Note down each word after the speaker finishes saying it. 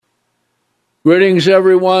Greetings,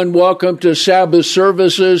 everyone. Welcome to Sabbath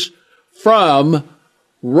services from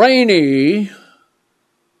rainy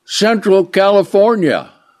Central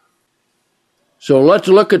California. So let's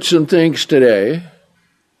look at some things today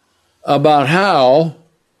about how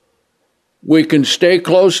we can stay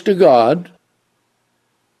close to God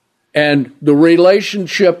and the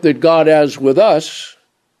relationship that God has with us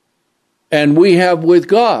and we have with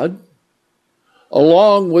God,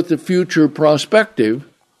 along with the future perspective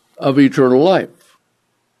of eternal life.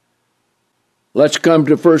 Let's come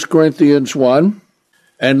to 1 Corinthians 1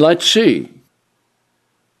 and let's see.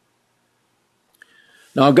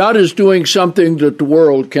 Now, God is doing something that the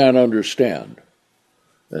world can't understand.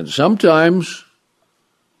 And sometimes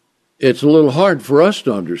it's a little hard for us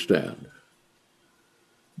to understand.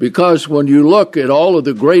 Because when you look at all of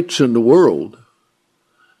the greats in the world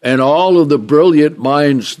and all of the brilliant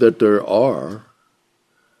minds that there are,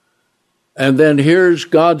 and then here's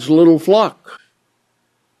God's little flock.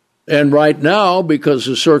 And right now, because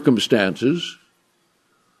of circumstances,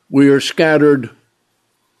 we are scattered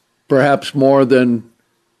perhaps more than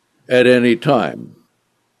at any time.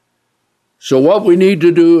 So what we need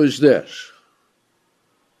to do is this.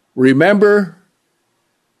 Remember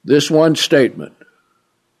this one statement.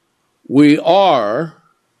 We are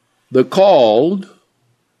the called,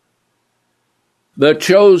 the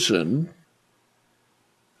chosen,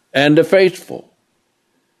 and the faithful.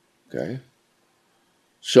 Okay?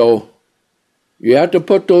 So you have to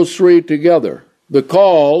put those three together. The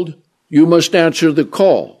called, you must answer the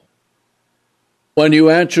call. When you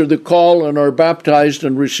answer the call and are baptized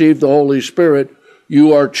and receive the Holy Spirit,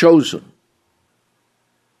 you are chosen.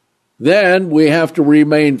 Then we have to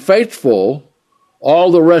remain faithful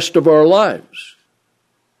all the rest of our lives.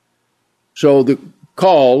 So the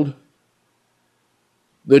called,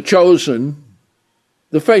 the chosen,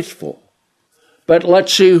 the faithful. But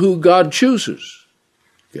let's see who God chooses.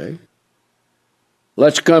 Okay?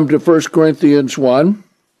 Let's come to 1 Corinthians 1,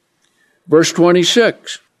 verse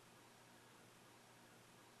 26.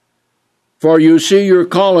 For you see your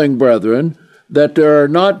calling, brethren, that there are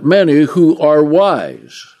not many who are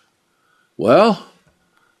wise. Well,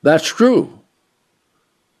 that's true,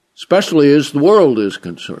 especially as the world is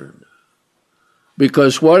concerned.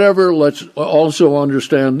 Because let's also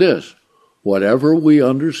understand this, whatever we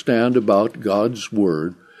understand about God's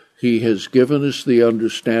Word, He has given us the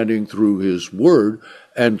understanding through His Word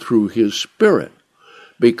and through His Spirit.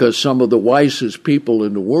 Because some of the wisest people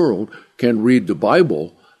in the world can read the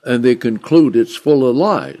Bible and they conclude it's full of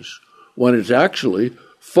lies, when it's actually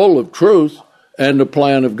full of truth and the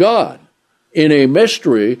plan of God in a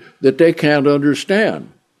mystery that they can't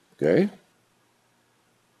understand. Okay?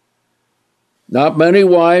 Not many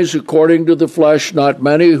wise according to the flesh, not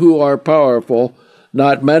many who are powerful,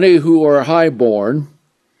 not many who are highborn.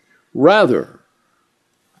 Rather,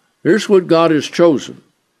 here's what God has chosen.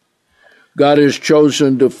 God has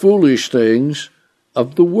chosen the foolish things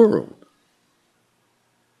of the world,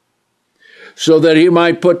 so that He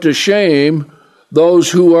might put to shame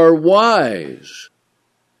those who are wise.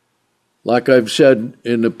 Like I've said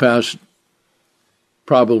in the past,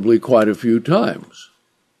 probably quite a few times.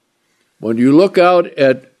 When you look out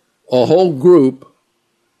at a whole group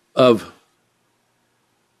of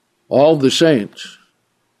all the saints,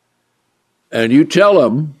 and you tell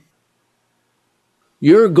them,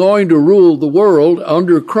 you're going to rule the world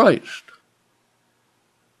under Christ.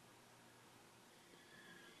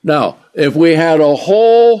 Now, if we had a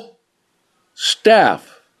whole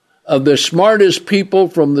staff of the smartest people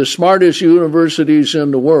from the smartest universities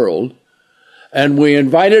in the world, and we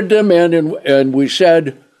invited them in and we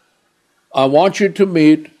said, I want you to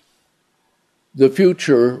meet the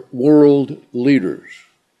future world leaders,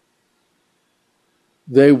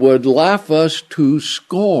 they would laugh us to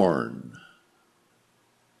scorn.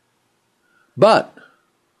 But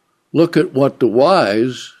look at what the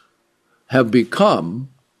wise have become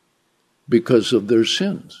because of their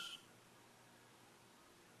sins.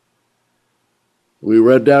 We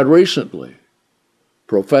read that recently.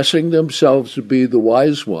 Professing themselves to be the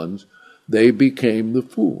wise ones, they became the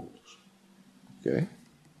fools. Okay?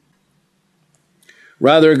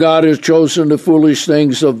 Rather, God has chosen the foolish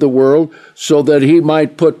things of the world so that He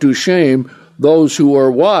might put to shame those who are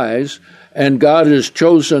wise, and God has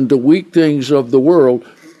chosen the weak things of the world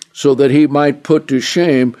so that He might put to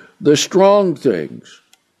shame the strong things.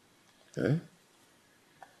 Okay?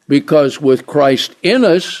 Because with Christ in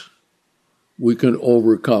us, we can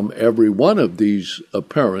overcome every one of these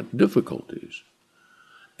apparent difficulties.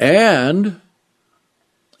 And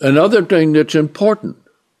another thing that's important,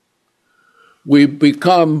 we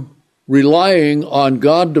become relying on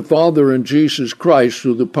God the Father and Jesus Christ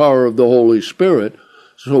through the power of the Holy Spirit,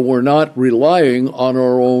 so we're not relying on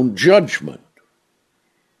our own judgment,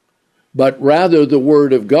 but rather the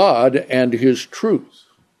Word of God and His truth.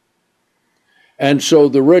 And so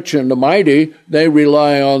the rich and the mighty, they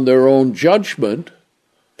rely on their own judgment,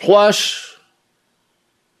 plus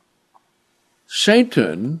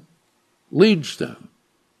Satan leads them.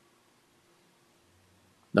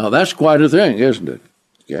 Now that's quite a thing, isn't it?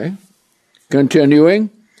 Okay. Continuing,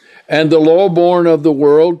 and the lowborn of the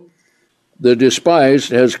world, the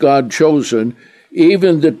despised, has God chosen,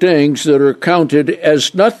 even the things that are counted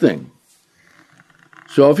as nothing.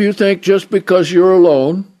 So if you think just because you're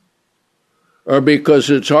alone, or because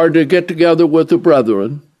it's hard to get together with the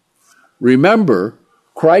brethren, remember,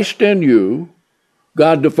 Christ in you,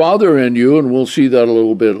 God the Father in you, and we'll see that a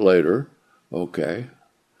little bit later, okay,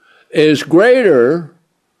 is greater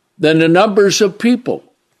than the numbers of people.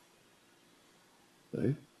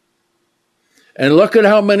 Okay? And look at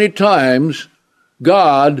how many times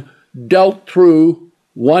God dealt through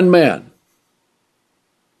one man.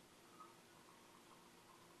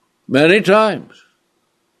 Many times.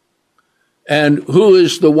 And who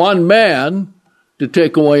is the one man to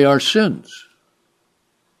take away our sins?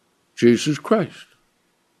 Jesus Christ.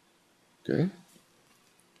 Okay?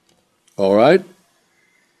 All right?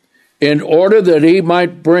 In order that he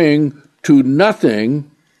might bring to nothing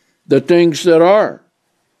the things that are.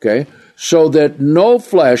 Okay? So that no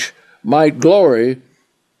flesh might glory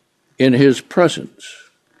in his presence.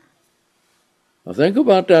 Now think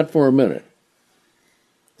about that for a minute.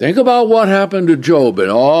 Think about what happened to Job and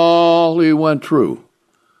all he went through.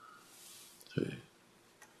 See?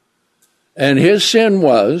 And his sin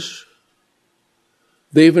was,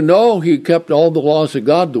 even though he kept all the laws of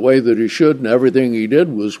God the way that he should, and everything he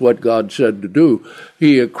did was what God said to do,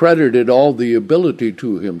 he accredited all the ability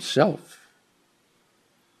to himself.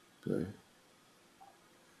 Okay.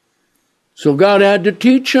 So God had to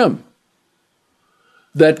teach him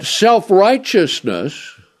that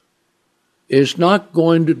self-righteousness is not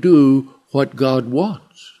going to do what God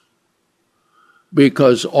wants,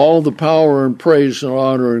 because all the power and praise and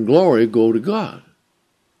honor and glory go to God.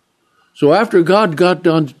 So after God got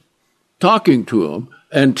done talking to him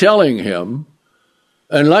and telling him,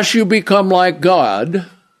 unless you become like God,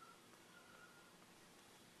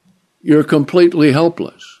 you're completely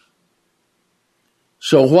helpless.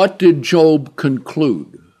 So what did Job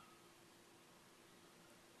conclude?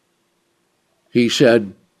 He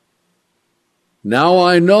said, now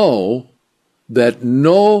I know that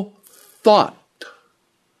no thought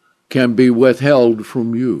can be withheld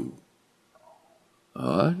from you.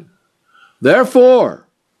 All right? Therefore,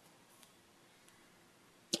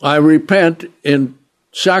 I repent in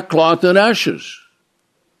sackcloth and ashes.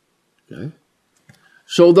 Okay?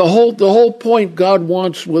 So the whole point God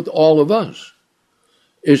wants with all of us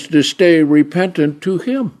is to stay repentant to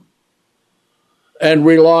him and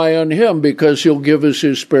rely on him, because he'll give us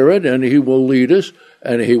his Spirit and he will lead us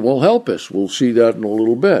and he will help us. We'll see that in a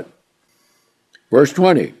little bit. Verse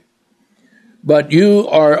 20. But you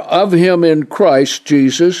are of him in Christ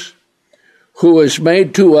Jesus, who has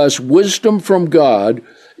made to us wisdom from God,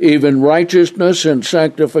 even righteousness and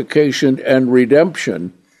sanctification and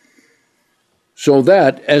redemption, so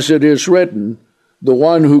that, as it is written, the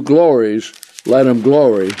one who glories, let him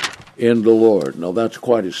glory in the Lord. Now that's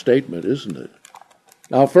quite a statement, isn't it?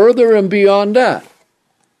 Now further and beyond that,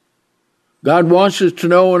 God wants us to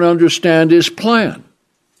know and understand his plan.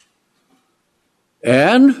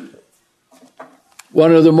 And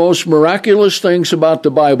one of the most miraculous things about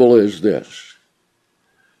the Bible is this.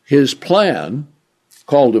 His plan,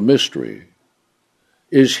 called a mystery,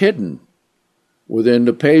 is hidden within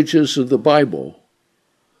the pages of the Bible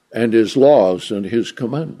and his laws and his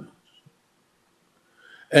commandments.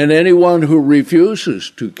 And anyone who refuses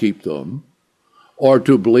to keep them or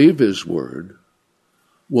to believe his word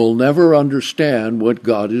will never understand what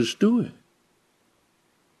God is doing.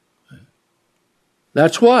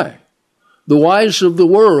 That's why the wise of the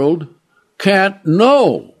world can't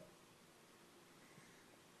know.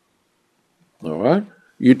 All right?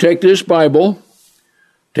 You take this Bible,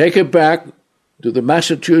 take it back to the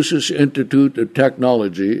Massachusetts Institute of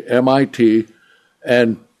Technology, MIT,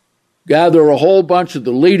 and gather a whole bunch of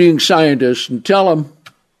the leading scientists and tell them,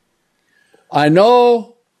 I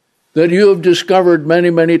know that you have discovered many,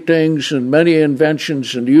 many things and many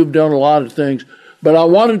inventions, and you've done a lot of things, but I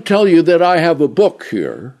want to tell you that I have a book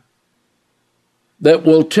here that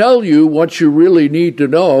will tell you what you really need to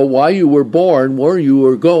know, why you were born, where you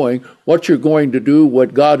were going, what you're going to do,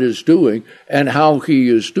 what God is doing, and how he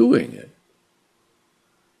is doing it.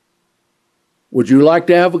 Would you like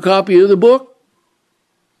to have a copy of the book?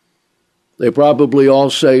 They probably all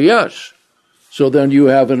say yes. So then you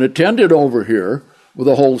have an attendant over here with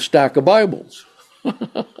a whole stack of Bibles.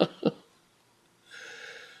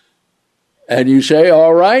 And you say,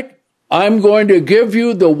 all right, I'm going to give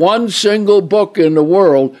you the one single book in the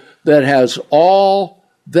world that has all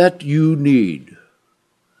that you need,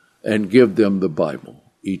 and give them the Bible,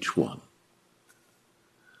 each one.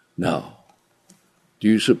 Now, do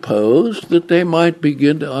you suppose that they might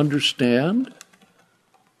begin to understand?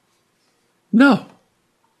 No.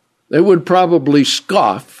 They would probably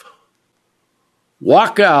scoff,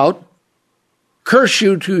 walk out, curse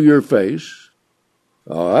you to your face.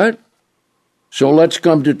 All right? So let's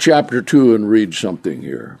come to chapter 2 and read something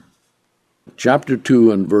here. Chapter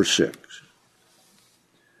 2 and verse 6.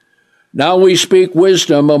 Now we speak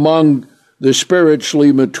wisdom among the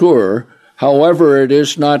spiritually mature, however it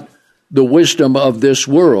is not the wisdom of this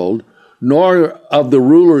world, nor of the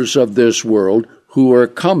rulers of this world who are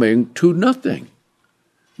coming to nothing.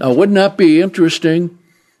 Now wouldn't that be interesting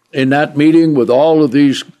in that meeting with all of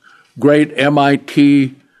these great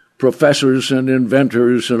MIT professors and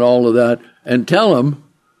inventors and all of that, and tell them,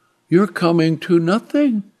 you're coming to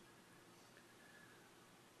nothing.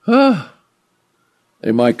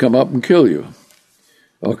 They might come up and kill you.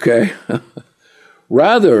 Okay?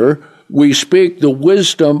 Rather, we speak the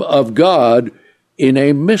wisdom of God in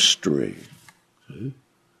a mystery.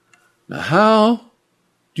 Now, how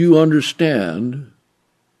do you understand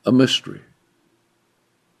a mystery?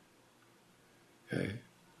 Okay.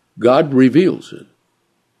 God reveals it.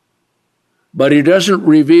 But he doesn't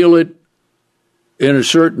reveal it in a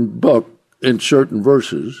certain book, in certain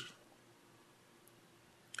verses.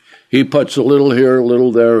 He puts a little here, a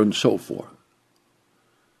little there, and so forth.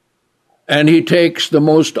 And he takes the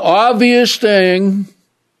most obvious thing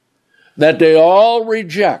that they all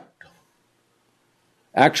reject.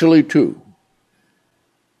 Actually, two.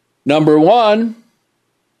 Number one,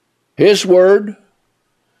 his word.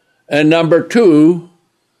 And number two,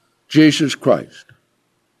 Jesus Christ.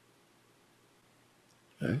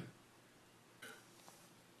 Okay.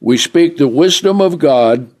 We speak the wisdom of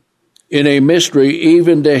God in a mystery,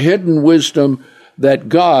 even the hidden wisdom that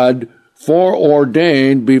God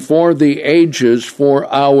foreordained before the ages for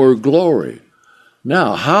our glory.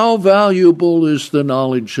 Now, how valuable is the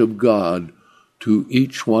knowledge of God to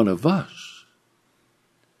each one of us?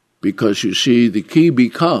 Because you see, the key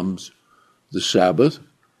becomes the Sabbath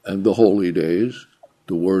and the holy days,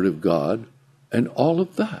 the Word of God, and all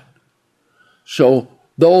of that. So,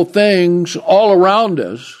 though things all around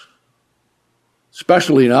us,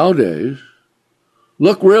 especially nowadays,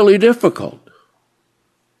 look really difficult,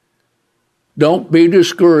 don't be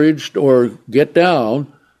discouraged or get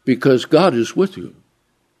down, because God is with you.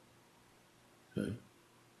 Okay.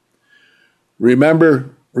 Remember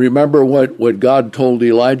what God told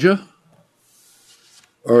Elijah,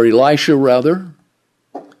 or Elisha rather,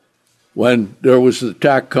 when there was an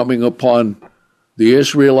attack coming upon the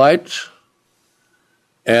Israelites,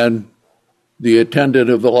 and the attendant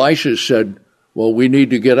of Elisha said, well, we need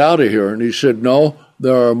to get out of here. And he said, no,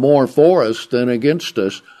 there are more for us than against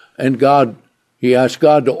us. And he asked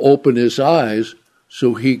God to open his eyes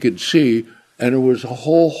so he could see, and there was a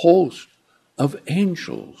whole host of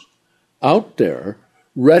angels out there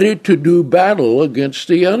ready to do battle against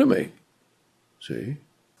the enemy. See?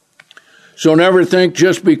 So never think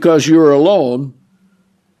just because you're alone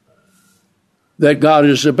that God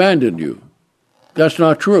has abandoned you. That's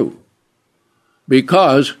not true.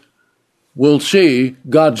 Because we'll see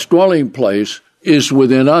God's dwelling place is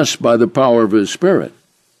within us by the power of his Spirit.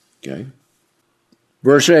 Okay?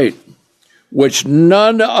 Verse 8, which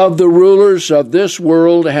none of the rulers of this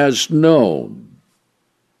world has known.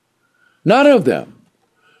 None of them.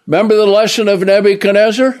 Remember the lesson of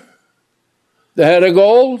Nebuchadnezzar? The head of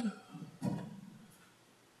gold?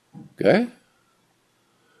 Okay?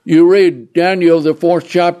 You read Daniel, the 4th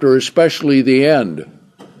chapter, especially the end,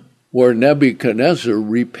 where Nebuchadnezzar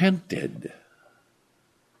repented.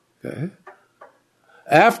 Okay?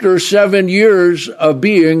 After 7 years of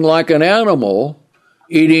being like an animal,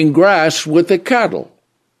 eating grass with the cattle.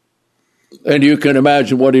 And you can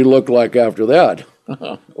imagine what he looked like after that.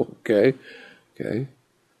 Okay.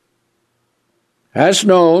 Has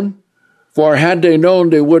known, for had they known,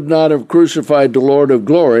 they would not have crucified the Lord of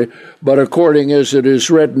glory, but according as it is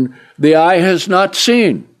written, the eye has not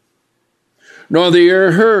seen, nor the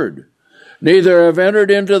ear heard, neither have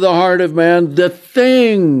entered into the heart of man the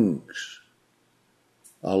things.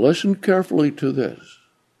 Now listen carefully to this.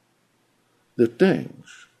 The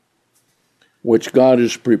things which God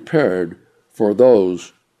has prepared for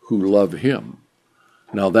those who love him.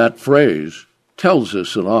 Now that phrase tells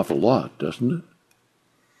us an awful lot, doesn't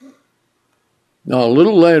it? Now, a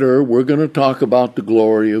little later, we're going to talk about the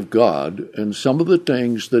glory of God and some of the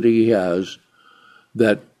things that he has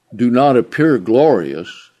that do not appear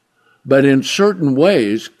glorious, but in certain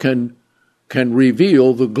ways can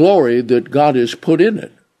reveal the glory that God has put in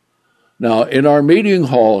it. Now, in our meeting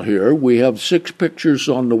hall here, we have 6 pictures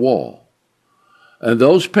on the wall. And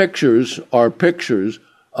those pictures are pictures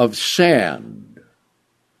of sand.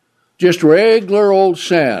 Just regular old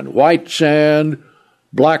sand, white sand,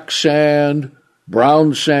 black sand,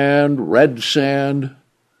 brown sand, red sand.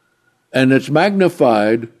 And it's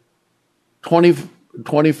magnified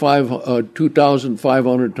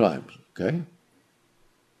 2,500 times, okay?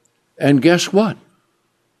 And guess what?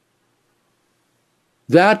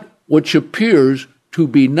 That which appears to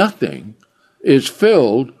be nothing is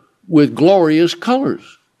filled with glorious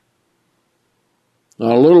colors.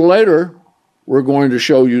 Now, a little later, we're going to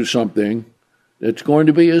show you something that's going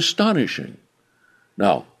to be astonishing.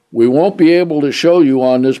 Now, we won't be able to show you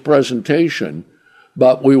on this presentation,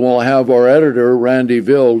 but we will have our editor, Randy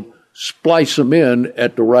Vild, splice them in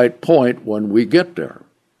at the right point when we get there.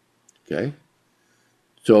 Okay?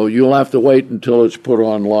 So you'll have to wait until it's put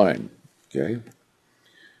online. Okay?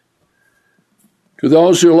 To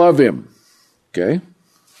those who love him. Okay?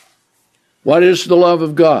 What is the love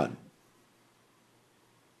of God?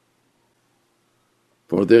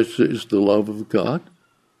 For this is the love of God,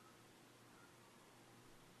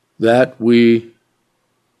 that we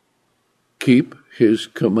keep his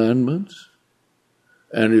commandments,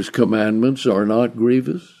 and his commandments are not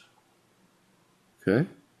grievous. Okay?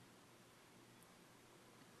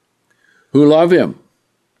 Who love him.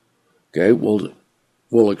 Okay,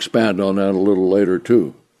 we'll expand on that a little later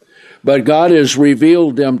too. But God has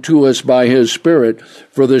revealed them to us by his Spirit,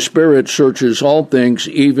 for the Spirit searches all things,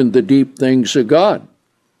 even the deep things of God.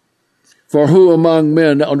 For who among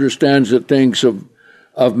men understands the things of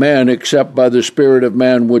man except by the Spirit of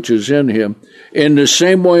man which is in him? In the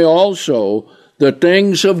same way also, the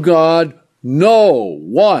things of God no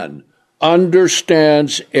one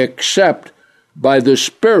understands except by the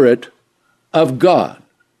Spirit of God.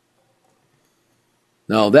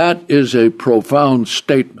 Now that is a profound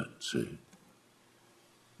statement, see?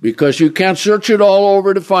 Because you can't search it all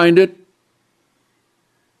over to find it.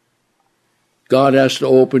 God has to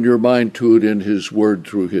open your mind to it in his word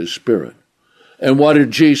through his Spirit. And what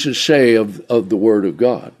did Jesus say of the word of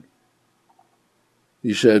God?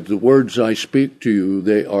 He said, the words I speak to you,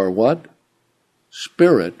 they are what?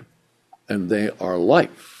 Spirit, and they are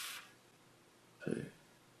life.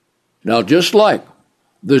 Now, just like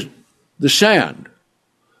the sand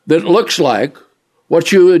that looks like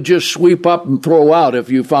what you would just sweep up and throw out if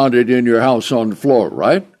you found it in your house on the floor,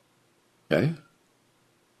 right? Okay.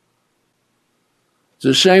 It's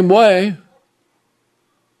the same way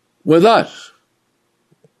with us.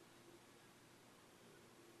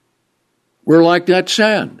 We're like that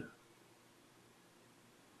sand.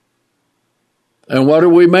 And what are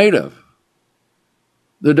we made of?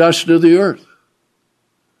 The dust of the earth.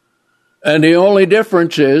 And the only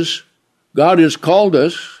difference is God has called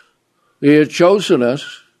us, he has chosen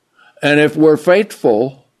us, and if we're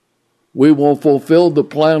faithful, we will fulfill the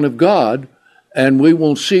plan of God, and we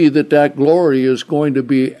will see that that glory is going to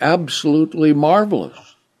be absolutely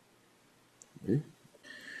marvelous. Okay.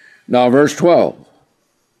 Now, verse 12.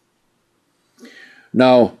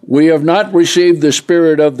 Now, we have not received the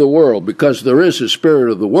spirit of the world, because there is a spirit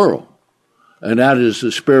of the world, and that is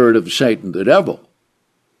the spirit of Satan, the devil.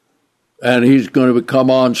 And he's going to come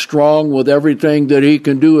on strong with everything that he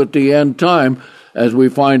can do at the end time, as we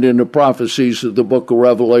find in the prophecies of the book of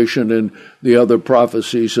Revelation and the other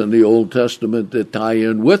prophecies in the Old Testament that tie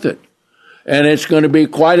in with it. And it's going to be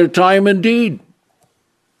quite a time indeed.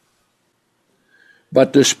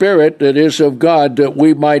 But the Spirit that is of God, that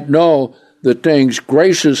we might know the things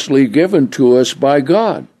graciously given to us by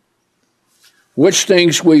God, which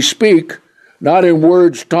things we speak, not in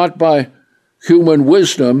words taught by human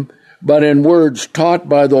wisdom, but in words taught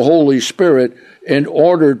by the Holy Spirit, in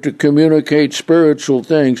order to communicate spiritual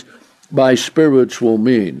things by spiritual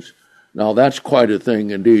means. Now that's quite a thing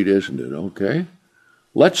indeed, isn't it? Okay?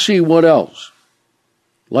 Let's see what else.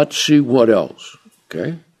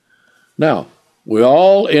 Okay? Now, we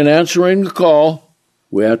all, in answering the call,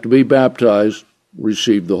 we have to be baptized,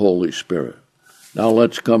 receive the Holy Spirit. Now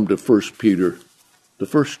let's come to 1 Peter, the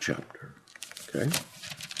first chapter. Okay?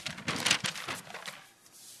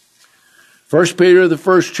 1 Peter, the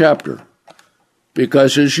first chapter.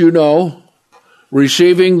 Because as you know,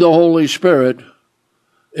 receiving the Holy Spirit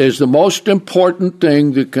is the most important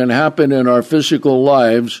thing that can happen in our physical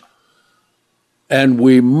lives, and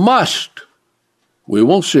we must we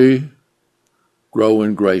will see grow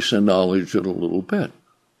in grace and knowledge in a little bit.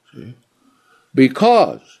 See?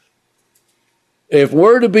 Because if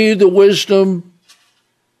we're to be the wisdom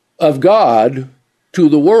of God to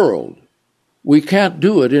the world, we can't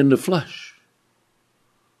do it in the flesh.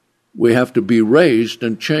 We have to be raised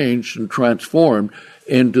and changed and transformed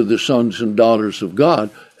into the sons and daughters of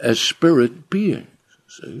God as spirit beings.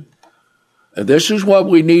 See? And this is what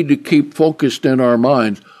we need to keep focused in our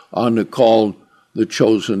minds on the called, the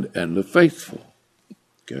chosen, and the faithful.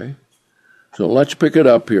 Okay? So let's pick it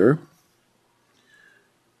up here.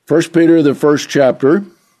 1 Peter, the first chapter,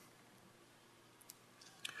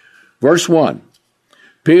 verse 1.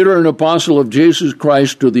 Peter, an apostle of Jesus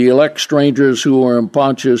Christ, to the elect strangers who are in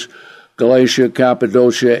Pontus, Galatia,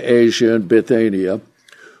 Cappadocia, Asia, and Bithynia,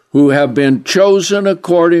 who have been chosen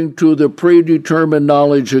according to the predetermined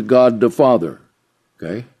knowledge of God the Father.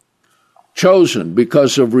 Okay? Chosen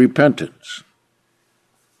because of repentance.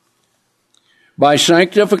 By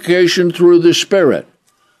sanctification through the Spirit.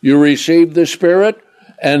 You receive the Spirit,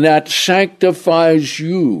 and that sanctifies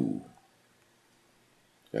you.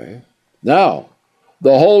 Okay? Now,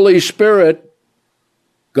 the Holy Spirit,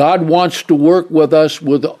 God wants to work with us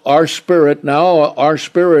with our spirit. Now our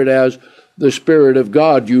spirit has the Spirit of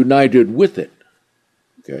God united with it.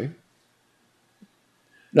 Okay?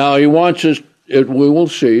 Now he wants us, we will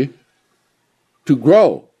see, to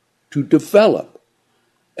grow, to develop,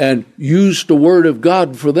 and use the Word of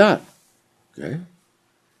God for that. Okay?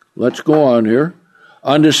 Let's go on here.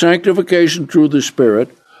 Unto sanctification through the Spirit,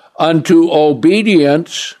 unto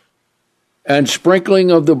obedience and sprinkling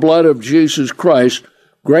of the blood of Jesus Christ,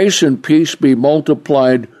 grace and peace be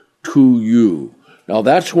multiplied to you. Now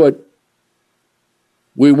that's what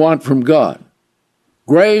we want from God.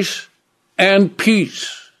 Grace and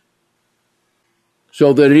peace.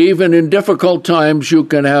 So that even in difficult times you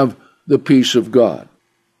can have the peace of God.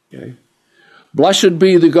 Okay? Blessed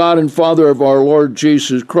be the God and Father of our Lord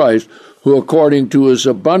Jesus Christ, who according to his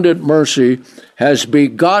abundant mercy has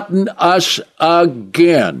begotten us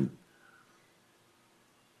again.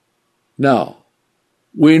 Now,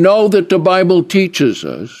 we know that the Bible teaches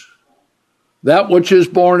us that which is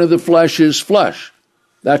born of the flesh is flesh.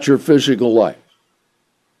 That's your physical life.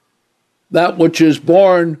 That which is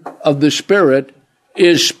born of the Spirit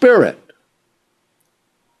is spirit.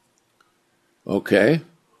 Okay?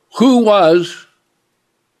 Who was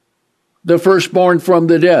the firstborn from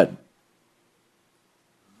the dead?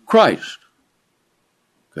 Christ.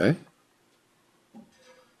 Okay?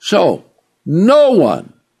 So, no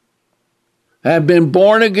one had been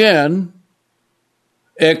born again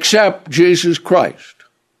except Jesus Christ.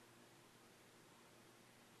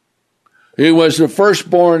 He was the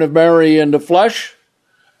firstborn of Mary in the flesh,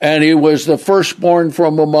 and he was the firstborn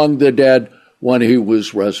from among the dead when he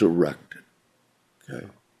was resurrected. Okay.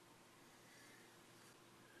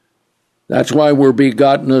 That's why we're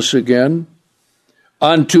begotten us again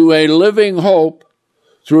unto a living hope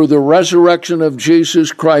through the resurrection of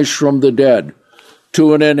Jesus Christ from the dead,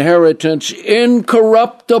 to an inheritance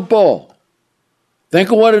incorruptible. Think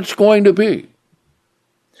of what it's going to be.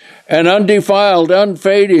 And undefiled,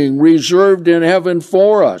 unfading, reserved in heaven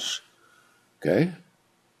for us. Okay?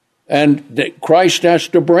 And Christ has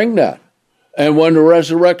to bring that. And when the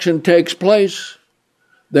resurrection takes place,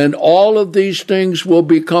 then all of these things will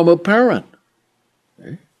become apparent.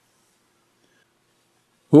 Okay?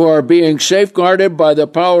 Who are being safeguarded by the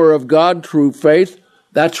power of God through faith.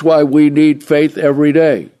 That's why we need faith every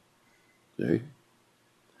day. Okay?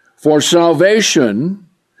 For salvation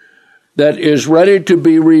that is ready to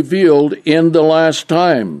be revealed in the last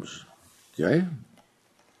times. Okay?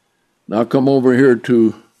 Now come over here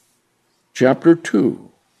to chapter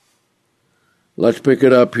 2. Let's pick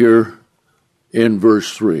it up here in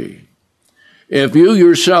verse 3. If you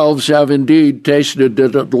yourselves have indeed tasted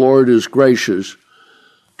that the Lord is gracious,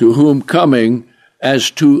 to whom coming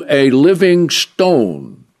as to a living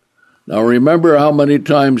stone. Now remember how many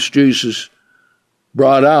times Jesus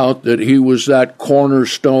brought out that he was that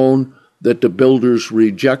cornerstone that the builders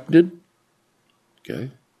rejected.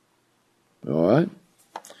 Okay. All right.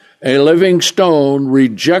 A living stone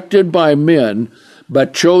rejected by men,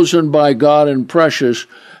 but chosen by God and precious,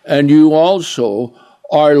 and you also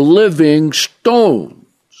are living stones.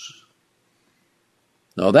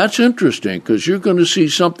 Now that's interesting because you're going to see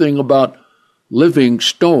something about living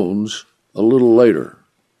stones a little later.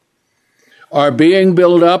 Are being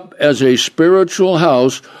built up as a spiritual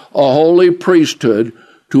house, a holy priesthood,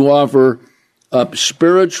 to offer up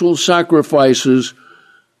spiritual sacrifices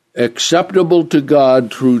acceptable to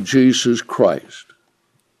God through Jesus Christ.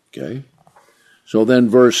 Okay? So then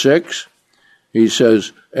verse 6, he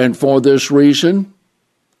says, and for this reason,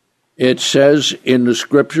 it says in the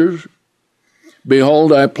scriptures,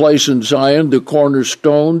 behold, I place in Zion the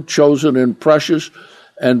cornerstone, chosen and precious,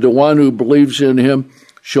 and the one who believes in him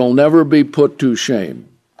shall never be put to shame.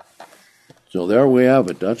 So there we have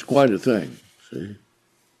it. That's quite a thing. See?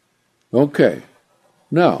 Okay.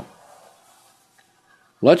 Now,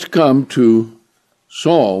 let's come to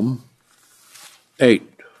Psalm 8.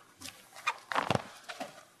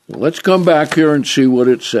 Let's come back here and see what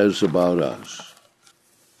it says about us.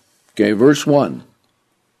 Okay, verse 1.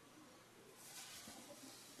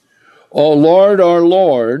 O Lord, our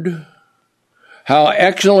Lord, how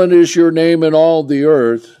excellent is your name in all the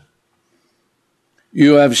earth.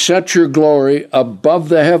 You have set your glory above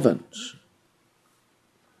the heavens.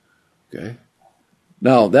 Okay.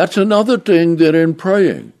 Now, that's another thing that in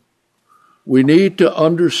praying, we need to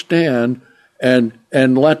understand and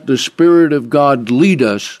let the Spirit of God lead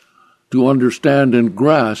us to understand and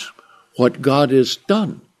grasp what God has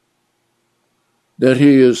done. That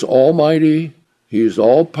He is almighty, He is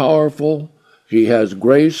all-powerful, He has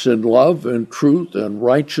grace and love and truth and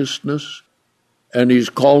righteousness, and He's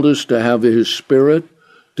called us to have His Spirit,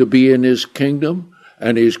 to be in His kingdom,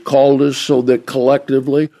 and He's called us so that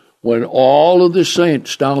collectively, when all of the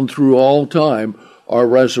saints down through all time are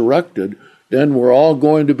resurrected, then we're all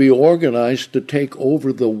going to be organized to take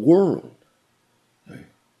over the world.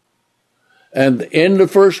 And in the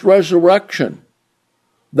first resurrection,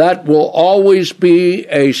 that will always be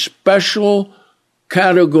a special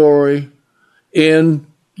category in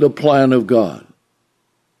the plan of God.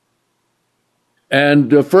 And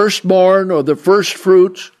the firstborn or the first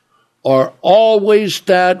fruits are always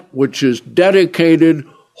that which is dedicated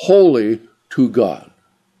wholly to God.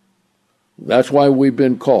 That's why we've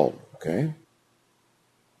been called, okay?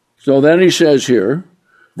 So then he says here,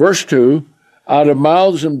 verse 2, out of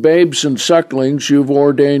mouths and babes and sucklings you've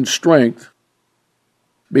ordained strength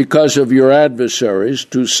because of your adversaries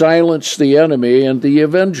to silence the enemy and the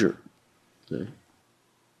avenger. Okay.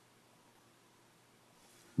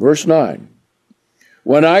 Verse 9,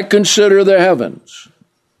 when I consider the heavens.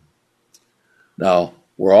 Now,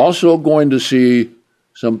 we're also going to see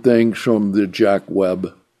some things from the Jack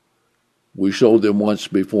Webb. We showed them once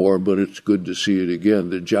before, but it's good to see it again,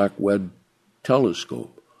 the Jack Webb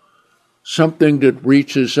telescope. Something that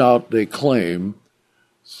reaches out, they claim,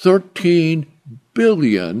 13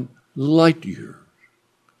 billion light years.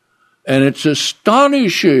 And it's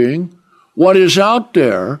astonishing what is out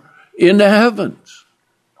there in the heavens.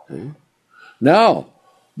 Okay? Now,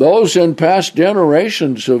 those in past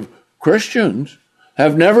generations of Christians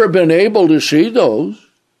have never been able to see those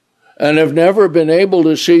and have never been able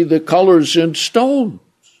to see the colors in stones,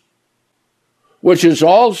 which is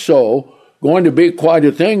also going to be quite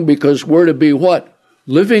a thing because we're to be what?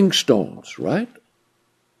 Living stones, right?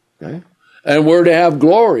 Okay. And we're to have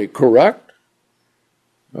glory, correct?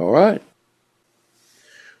 All right.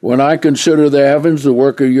 When I consider the heavens, the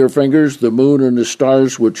work of your fingers, the moon and the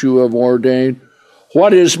stars which you have ordained,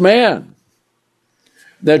 what is man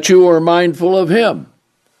that you are mindful of him?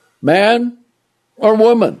 Man or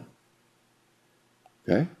woman?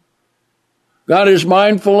 Okay. God is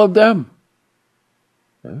mindful of them.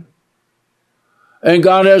 Okay. And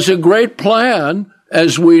God has a great plan,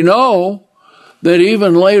 as we know, that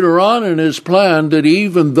even later on in his plan, that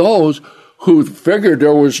even those who figured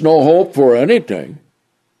there was no hope for anything,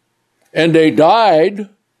 and they died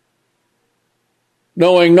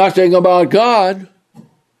knowing nothing about God,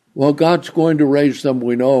 well, God's going to raise them,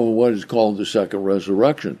 we know, in what is called the second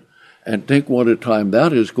resurrection. And think what a time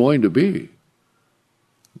that is going to be.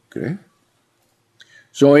 Okay?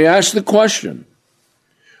 So he asked the question,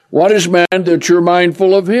 what is man that you're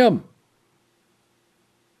mindful of him?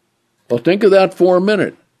 Well, think of that for a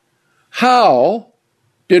minute. How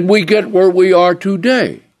did we get where we are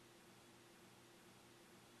today?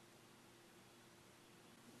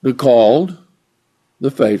 The called,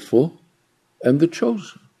 the faithful, and the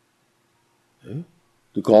chosen. Okay?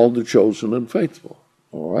 The called, the chosen, and faithful.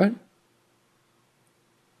 All right?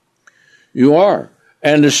 You are.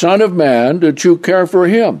 And the Son of Man, that you care for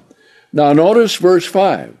him. Now notice verse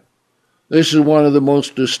 5. This is one of the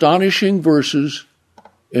most astonishing verses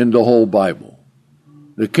in the whole Bible.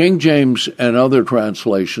 The King James and other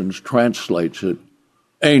translations translates it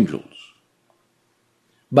angels.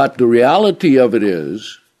 But the reality of it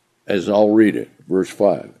is, as I'll read it, verse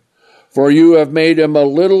 5, for you have made him a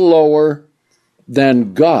little lower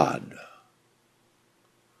than God.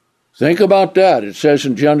 Think about that. It says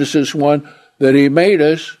in Genesis 1 that he made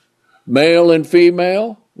us male and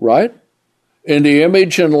female, right? In the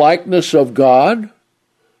image and likeness of God,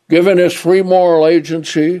 given us free moral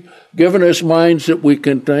agency, given us minds that we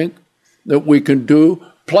can think, that we can do,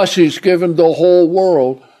 Plus he's given the whole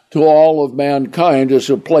world to all of mankind as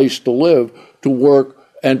a place to live, to work,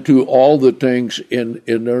 and to all the things in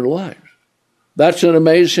their lives. That's an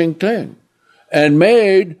amazing thing. And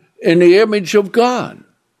made in the image of God.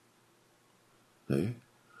 See?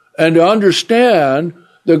 And to understand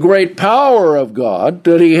the great power of God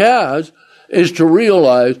that he has is to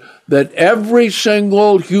realize that every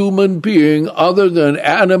single human being other than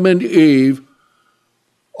Adam and Eve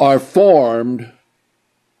are formed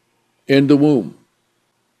in the womb.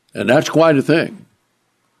 And that's quite a thing.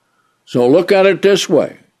 So look at it this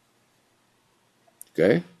way.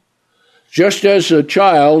 Okay? Just as a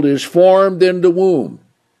child is formed in the womb,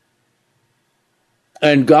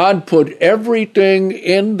 and God put everything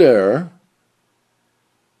in there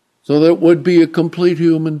so that it would be a complete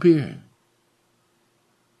human being.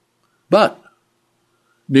 But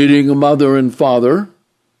needing a mother and father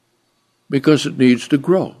because it needs to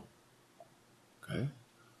grow. Okay?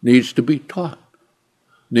 Needs to be taught.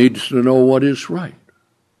 Needs to know what is right.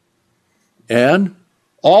 And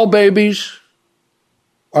all babies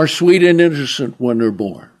are sweet and innocent when they're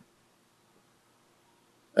born.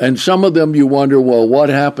 And some of them you wonder, well, what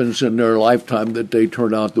happens in their lifetime that they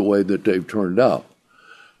turn out the way that they've turned out?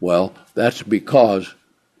 Well, that's because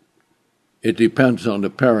it depends on the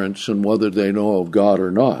parents and whether they know of God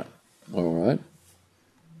or not. All right?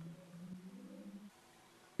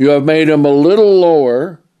 You have made him a little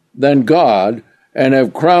lower than God and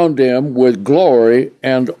have crowned him with glory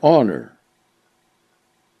and honor.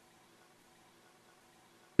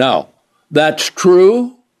 Now, that's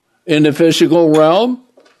true in the physical realm.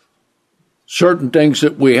 Certain things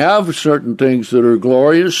that we have, certain things that are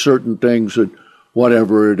glorious, certain things that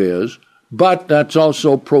whatever it is. But that's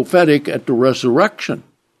also prophetic at the resurrection.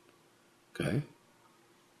 Okay?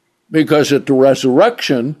 Because at the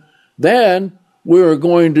resurrection, then we're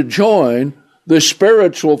going to join the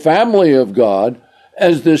spiritual family of God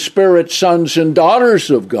as the spirit sons and daughters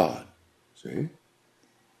of God. See?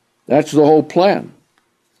 That's the whole plan.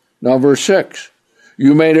 Now, verse 6.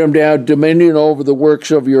 You made him to have dominion over the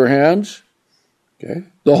works of your hands. Okay?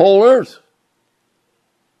 The whole earth.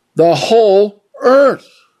 The whole earth.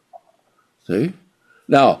 See?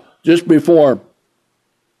 Now, just before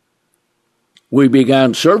we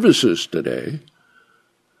began services today,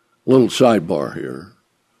 little sidebar here.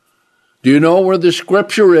 Do you know where the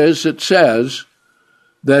scripture is that says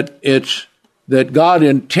that God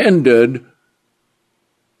intended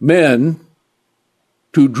men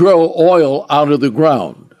to drill oil out of the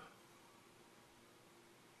ground?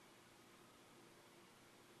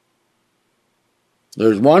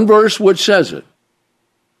 There's one verse which says it.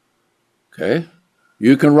 Okay?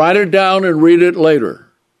 You can write it down and read it later.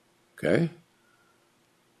 Okay?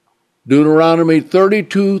 Deuteronomy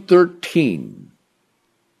 32:13.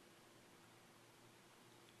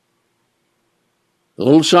 A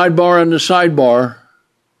little sidebar on the sidebar.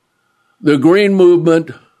 The Green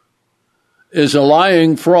Movement is a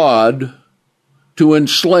lying fraud to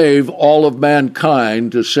enslave all of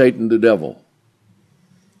mankind to Satan the devil.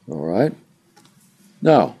 All right?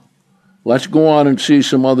 Now, let's go on and see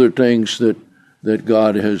some other things that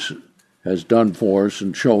God has done for us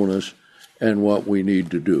and shown us and what we need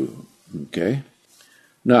to do. Okay?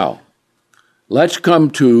 Now, let's come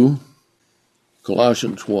to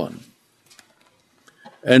Colossians 1.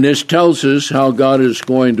 And this tells us how God is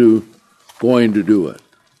going to do it.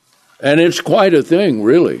 And it's quite a thing,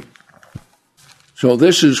 really. So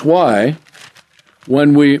this is why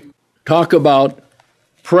when we talk about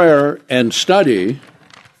prayer and study,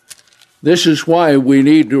 this is why we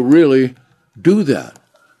need to really do that,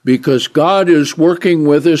 because God is working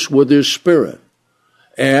with us with his Spirit.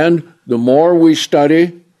 And the more we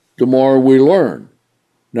study, the more we learn.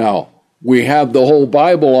 Now, we have the whole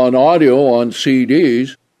Bible on audio, on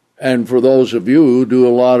CDs, and for those of you who do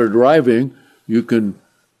a lot of driving, you can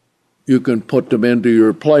put them into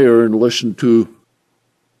your player and listen to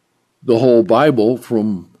the whole Bible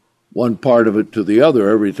from one part of it to the other,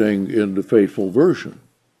 everything in the faithful version.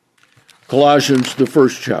 Colossians, the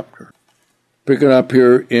first chapter. Pick it up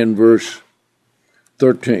here in verse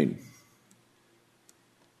 13.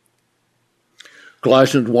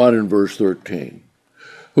 Colossians 1 and verse 13.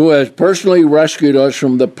 Who has personally rescued us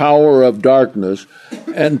from the power of darkness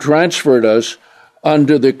and transferred us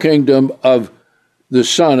unto the kingdom of the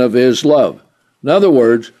Son of his love. In other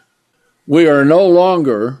words, we are no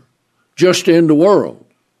longer just in the world.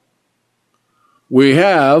 We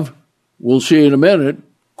have, we'll see in a minute,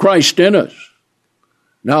 Christ in us.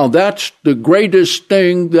 Now that's the greatest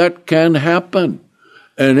thing that can happen.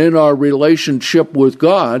 And in our relationship with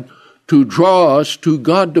God, to draw us to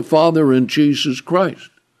God the Father and Jesus Christ.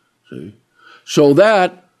 See? so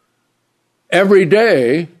that every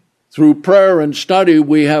day, through prayer and study,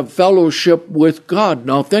 we have fellowship with God.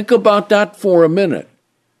 Now think about that for a minute.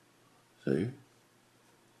 See?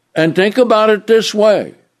 And think about it this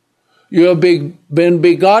way. You have been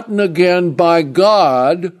begotten again by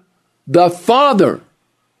God the Father.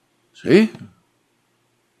 See?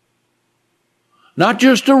 Not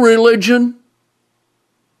just a religion.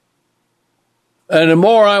 And the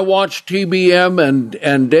more I watch TBM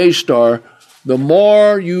and Daystar, the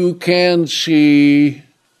more you can see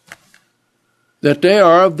that they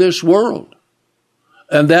are of this world.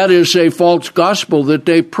 And that is a false gospel that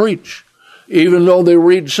they preach, even though they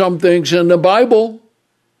read some things in the Bible.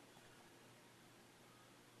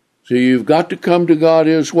 So you've got to come to God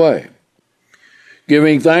His way,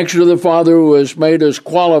 giving thanks to the Father who has made us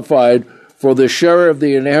qualified for the share of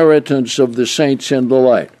the inheritance of the saints in the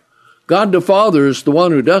light. God the Father is the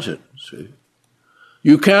one who does it. See?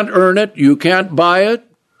 You can't earn it. You can't buy it.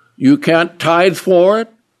 You can't tithe for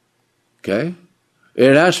it. Okay?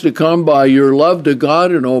 It has to come by your love to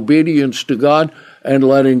God and obedience to God and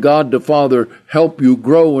letting God the Father help you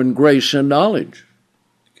grow in grace and knowledge.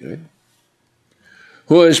 Okay?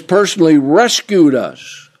 Who has personally rescued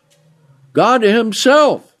us. God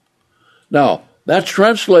Himself. Now, that's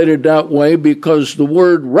translated that way because the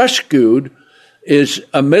word rescued is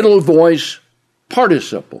a middle voice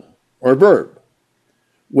participle or verb,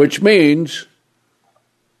 which means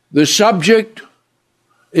the subject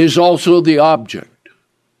is also the object.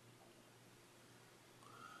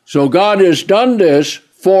 So God has done this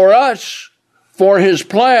for us, for His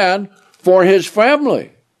plan, for His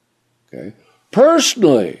family. Okay?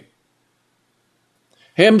 Personally,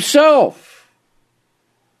 Himself,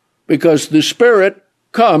 because the Spirit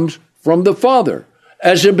comes from the Father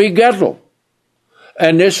as a begettal.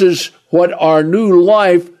 And this is what our new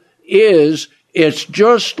life is. It's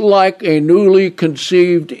just like a newly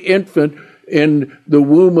conceived infant in the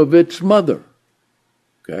womb of its mother.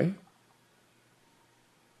 Okay?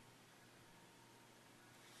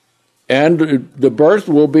 And the birth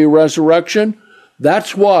will be resurrection.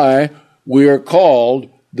 That's why we are called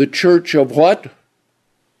the church of what?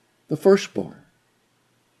 The firstborn.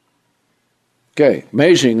 Okay,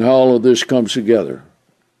 amazing how all of this comes together.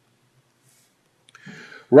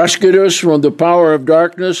 Rescued us from the power of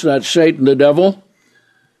darkness, that's Satan the devil.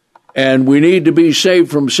 And we need to be saved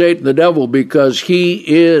from Satan the devil because he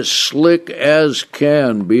is slick as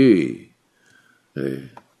can be.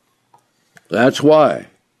 That's why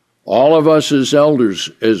all of us as elders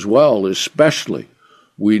as well, especially,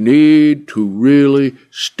 we need to really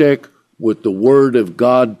stick with the Word of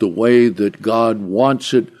God the way that God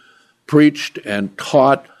wants it preached and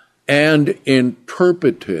taught and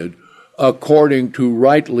interpreted according to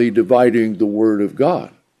rightly dividing the Word of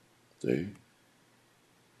God. See?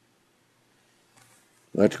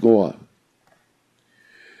 Let's go on.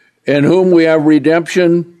 In whom we have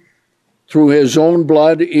redemption through His own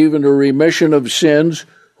blood, even a remission of sins,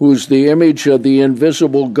 who is the image of the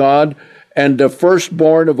invisible God and the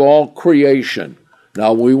firstborn of all creation.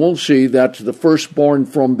 Now we will see that's the firstborn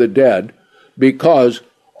from the dead, because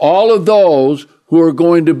all of those who are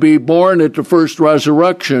going to be born at the first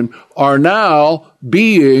resurrection are now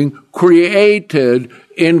being created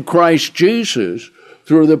in Christ Jesus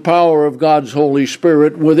through the power of God's Holy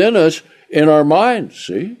Spirit within us in our minds,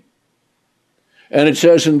 see? And it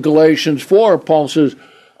says in Galatians 4, Paul says,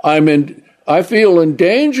 I feel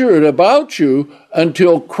endangered about you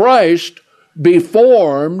until Christ be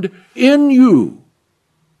formed in you.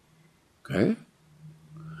 Okay?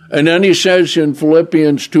 And then he says in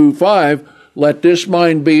Philippians 2:5, let this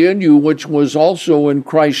mind be in you, which was also in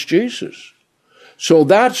Christ Jesus. So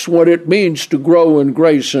that's what it means to grow in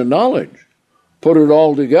grace and knowledge. Put it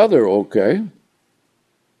all together, okay?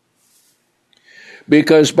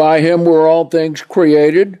 Because by Him were all things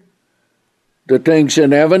created, the things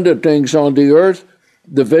in heaven, the things on the earth,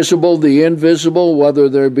 the visible, the invisible, whether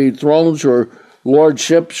there be thrones or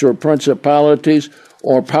lordships or principalities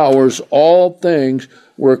or powers, all things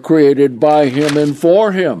were created by Him and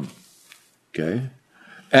for Him. Okay?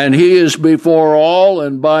 And He is before all,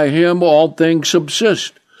 and by Him all things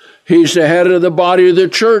subsist. He's the head of the body of the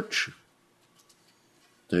church.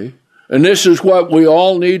 See? And this is what we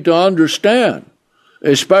all need to understand,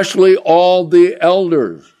 especially all the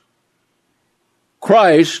elders.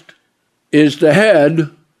 Christ is the head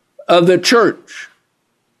of the church.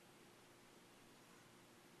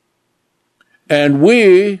 And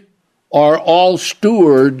we are all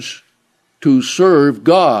stewards to serve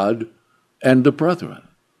God and the brethren.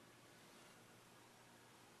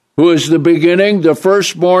 Who is the beginning, the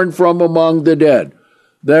firstborn from among the dead.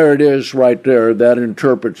 There it is right there. That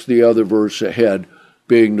interprets the other verse ahead,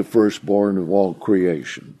 being the firstborn of all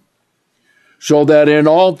creation. So that in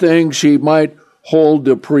all things he might hold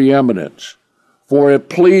the preeminence. For it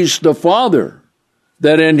pleased the Father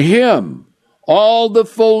that in him all the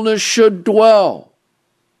fullness should dwell.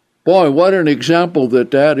 Boy, what an example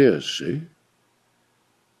that is, see?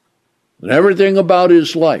 And everything about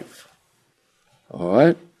his life. All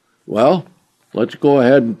right? Well, let's go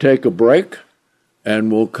ahead and take a break,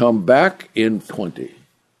 and we'll come back in 20.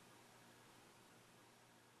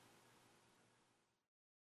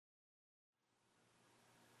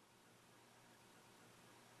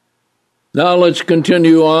 Now let's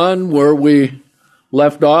continue on where we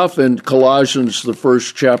left off in Colossians, the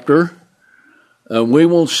first chapter, and we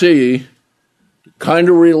will see the kind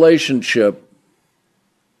of relationship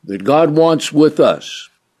that God wants with us.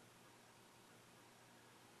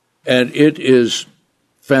 And it is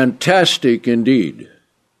fantastic indeed.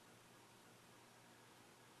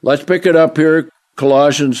 Let's pick it up here,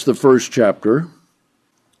 Colossians, the first chapter,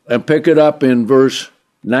 and pick it up in verse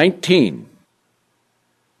 19.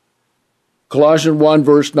 Colossians 1,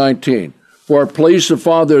 verse 19. For it pleased the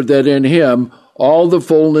Father that in him all the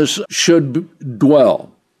fullness should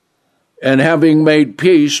dwell, and having made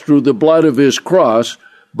peace through the blood of his cross,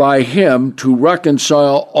 by him to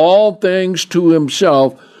reconcile all things to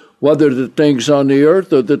himself, whether the things on the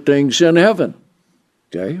earth or the things in heaven.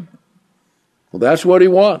 Okay? Well, that's what he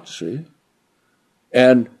wants, see?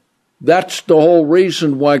 And that's the whole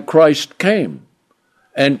reason why Christ came.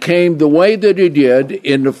 And came the way that he did,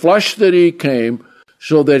 in the flesh that he came,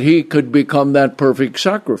 so that he could become that perfect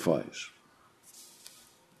sacrifice.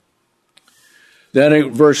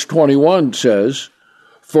 Then verse 21 says,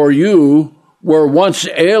 for you were once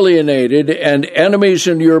alienated and enemies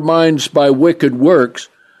in your minds by wicked works,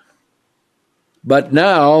 but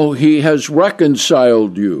now he has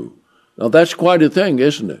reconciled you. Now that's quite a thing,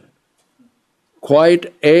 isn't it?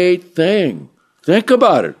 Quite a thing. Think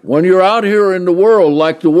about it. When you're out here in the world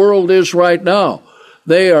like the world is right now,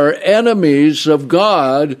 they are enemies of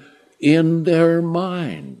God in their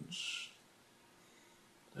minds.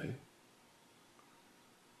 Okay.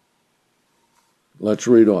 Let's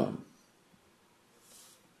read on.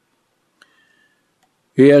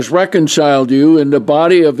 He has reconciled you in the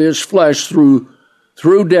body of his flesh through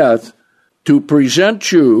death to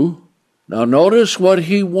present you. Now notice what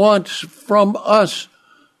he wants from us,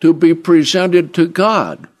 to be presented to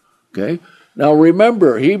God. Okay? Now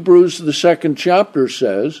remember, Hebrews, the second chapter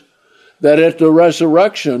says that at the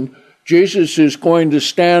resurrection, Jesus is going to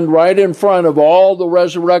stand right in front of all the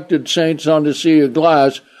resurrected saints on the sea of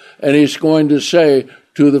glass, and he's going to say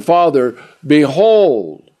to the Father,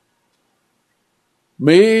 behold,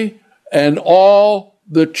 me and all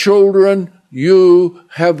the children you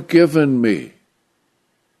have given me.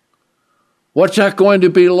 What's that going to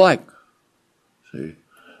be like? See?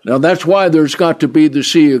 Now that's why there's got to be the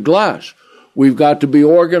sea of glass. We've got to be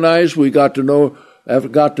organized. We've got to know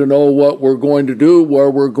what we're going to do, where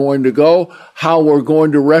we're going to go, how we're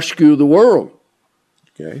going to rescue the world.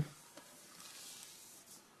 Okay.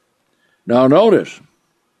 Now notice,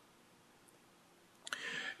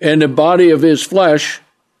 in the body of his flesh,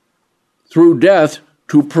 through death,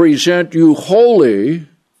 to present you holy,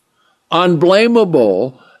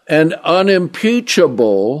 unblameable, and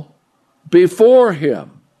unimpeachable before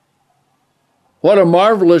him. What a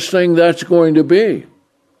marvelous thing that's going to be.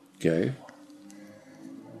 Okay.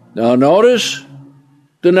 Now notice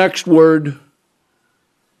the next word,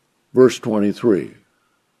 verse 23.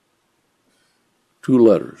 2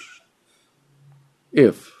 letters.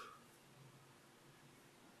 If.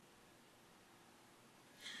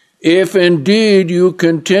 If indeed you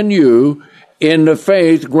continue in the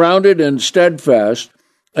faith, grounded and steadfast,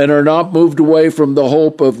 and are not moved away from the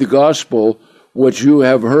hope of the gospel, which you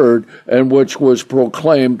have heard, and which was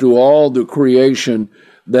proclaimed to all the creation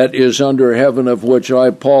that is under heaven, of which I,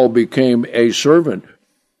 Paul, became a servant.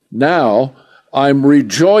 Now I'm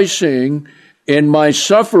rejoicing in my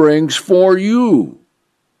sufferings for you,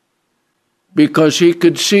 because he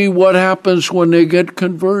could see what happens when they get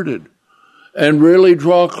converted and really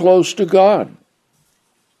draw close to God.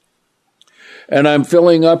 And I'm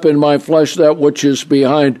filling up in my flesh that which is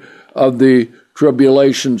behind of the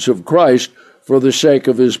tribulations of Christ, for the sake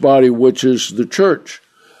of his body, which is the church,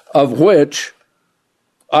 of which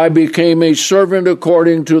I became a servant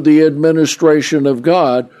according to the administration of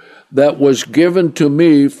God that was given to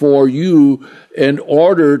me for you in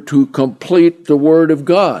order to complete the word of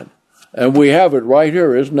God. And we have it right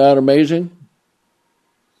here. Isn't that amazing?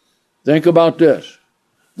 Think about this.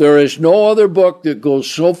 There is no other book that goes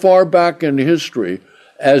so far back in history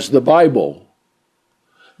as the Bible,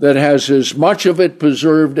 that has as much of it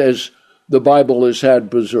preserved as the Bible has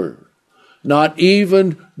had preserved. Not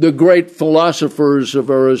even the great philosophers of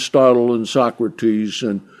Aristotle and Socrates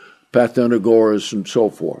and Pythagoras and so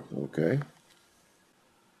forth, okay?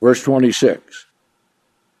 Verse 26.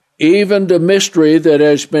 Even the mystery that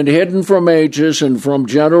has been hidden from ages and from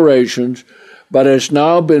generations, but has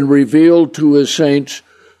now been revealed to his saints,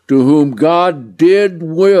 to whom God did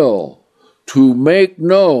will to make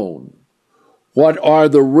known what are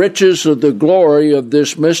the riches of the glory of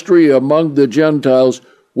this mystery among the Gentiles,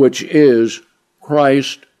 which is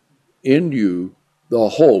Christ in you, the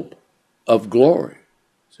hope of glory.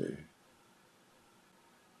 See?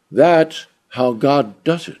 That's how God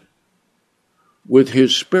does it, with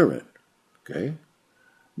his Spirit. Okay?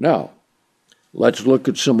 Now, let's look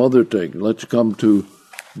at some other things. Let's come to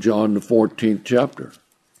John the 14th chapter,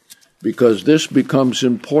 because this becomes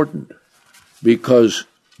important, because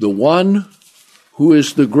the one who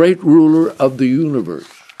is the great ruler of the universe,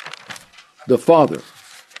 the Father,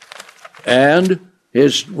 and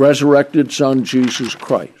his resurrected Son, Jesus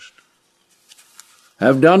Christ,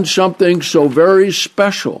 have done something so very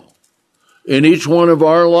special in each one of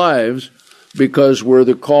our lives, because we're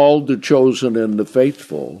the called, the chosen, and the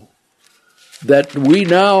faithful, that we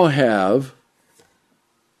now have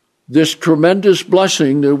this tremendous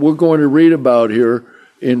blessing that we're going to read about here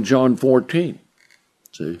in John 14.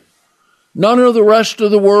 See? None of the rest of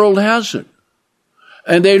the world has it,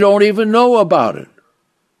 and they don't even know about it.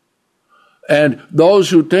 And those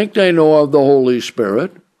who think they know of the Holy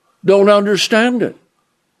Spirit don't understand it.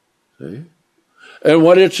 See? And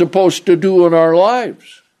what it's supposed to do in our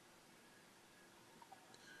lives.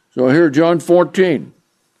 So here, John 14,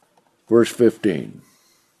 verse 15.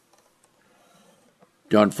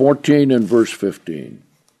 John 14 and verse 15.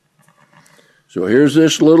 So here's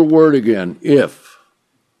this little word again, if.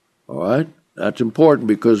 All right? That's important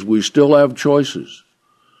because we still have choices.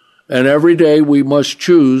 And every day we must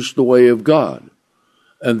choose the way of God.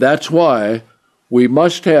 And that's why we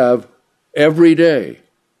must have every day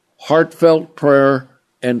heartfelt prayer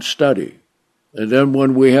and study. And then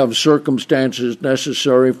when we have circumstances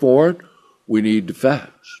necessary for it, we need to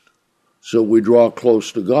fast. So we draw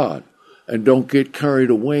close to God and don't get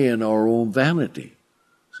carried away in our own vanity.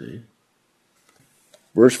 See?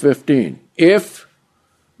 Verse 15, if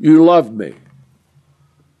you love me.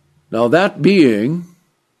 Now that being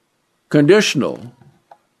conditional,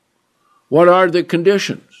 what are the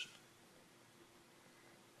conditions?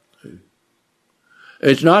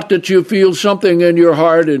 It's not that you feel something in your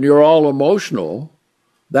heart and you're all emotional.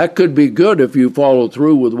 That could be good if you follow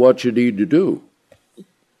through with what you need to do.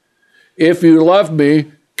 If you love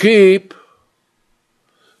me, keep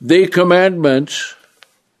the commandments,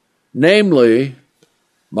 namely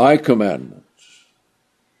my commandments.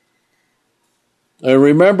 And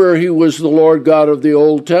remember, he was the Lord God of the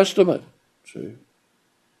Old Testament. See?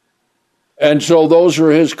 And so those are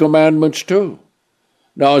his commandments too.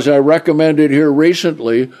 Now, as I recommended here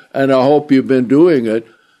recently, and I hope you've been doing it,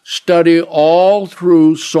 study all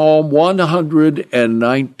through Psalm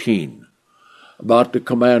 119 about the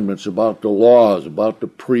commandments, about the laws, about the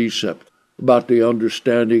precepts, about the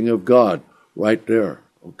understanding of God, right there,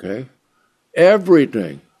 okay?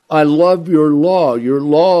 Everything. I love your law. Your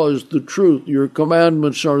law is the truth. Your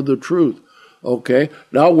commandments are the truth, okay?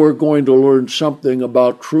 Now we're going to learn something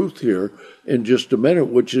about truth here in just a minute,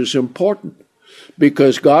 which is important.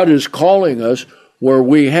 Because God is calling us where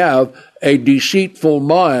we have a deceitful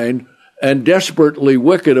mind and desperately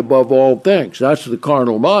wicked above all things. That's the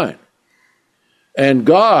carnal mind. And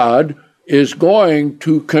God is going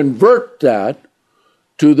to convert that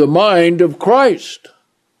to the mind of Christ.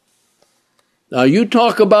 Now you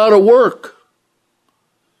talk about a work,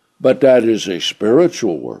 but that is a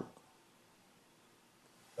spiritual work.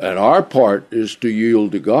 And our part is to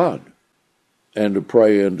yield to God, and to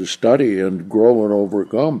pray and to study and grow and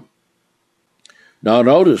overcome. Now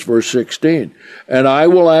notice verse 16. And I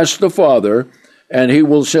will ask the Father, and he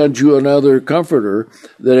will send you another comforter,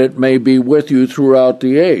 that it may be with you throughout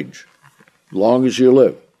the age, as long as you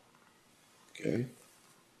live. Okay.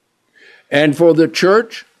 And for the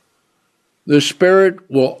church, the Spirit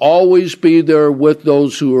will always be there with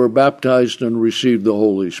those who are baptized and receive the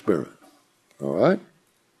Holy Spirit. All right?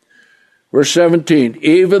 Verse 17,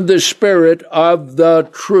 even the Spirit of the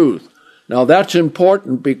truth. Now that's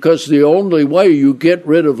important because the only way you get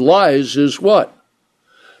rid of lies is what?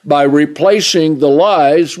 By replacing the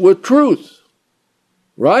lies with truth.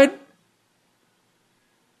 Right?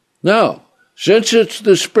 Now, since it's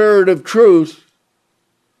the Spirit of truth,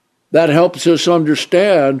 that helps us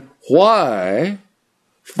understand why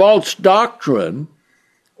false doctrine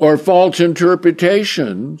or false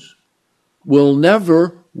interpretations will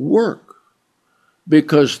never work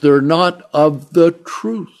because they're not of the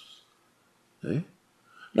truth. Okay?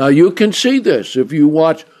 Now you can see this if you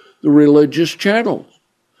watch the religious channels.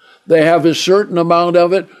 They have a certain amount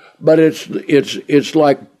of it, but it's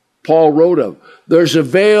like Paul wrote of. There's a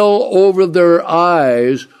veil over their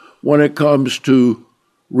eyes when it comes to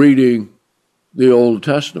reading the Old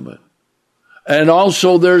Testament. And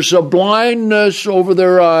also there's a blindness over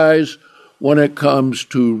their eyes when it comes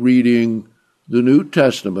to reading the New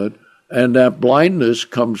Testament, and that blindness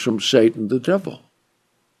comes from Satan, the devil.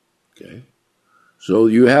 Okay? So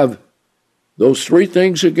you have those three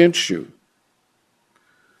things against you.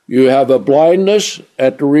 You have a blindness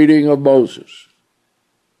at the reading of Moses.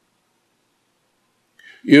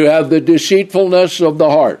 You have the deceitfulness of the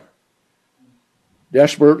heart.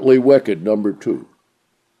 Desperately wicked, number 2.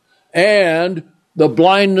 And the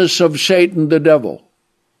blindness of Satan, the devil.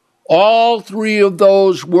 All three of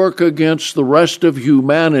those work against the rest of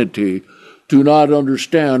humanity to not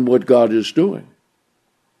understand what God is doing.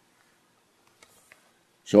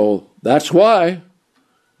 So that's why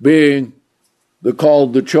being the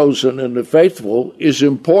called, the chosen, and the faithful is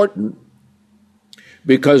important,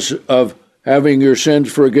 because of having your sins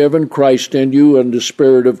forgiven, Christ in you, and the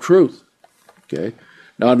Spirit of truth. Okay.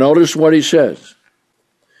 Now notice what he says.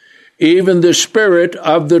 Even the Spirit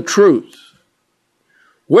of the truth,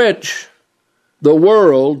 which the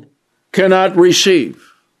world cannot receive,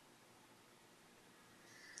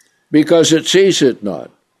 because it sees it not,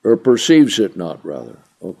 or perceives it not, rather.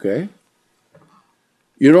 Okay?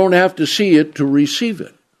 You don't have to see it to receive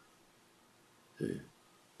it.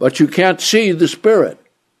 But you can't see the Spirit.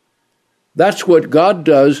 That's what God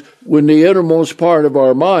does in the innermost part of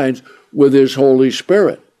our minds with His Holy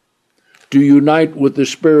Spirit, to unite with the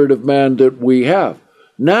spirit of man that we have.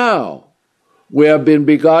 Now we have been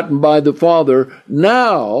begotten by the Father.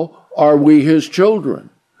 Now are we His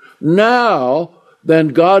children. Now then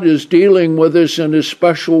God is dealing with us in a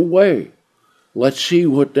special way. Let's see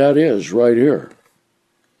what that is right here.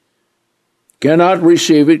 Cannot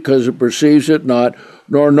receive it because it perceives it not,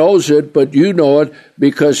 nor knows it, but you know it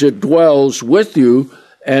because it dwells with you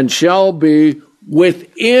and shall be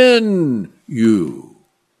within you.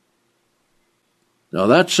 Now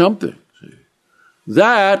that's something. See?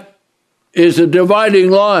 That is a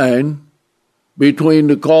dividing line between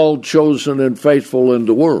the called, chosen, and faithful in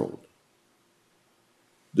the world.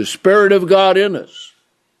 The Spirit of God in us.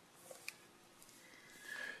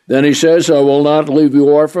 Then he says, I will not leave you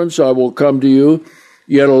orphans, I will come to you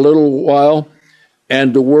yet a little while,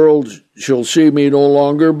 and the world shall see me no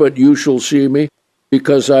longer, but you shall see me.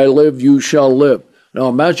 Because I live, you shall live. Now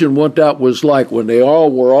imagine what that was like when they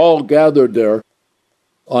were all gathered there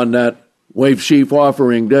on that wave sheaf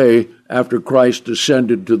offering day after Christ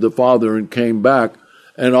ascended to the Father and came back,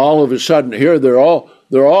 and all of a sudden here they're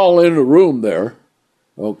all in a room there,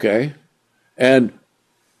 okay, and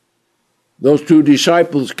those two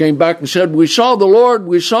disciples came back and said, we saw the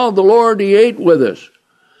Lord, He ate with us.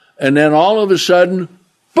 And then all of a sudden,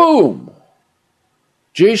 boom,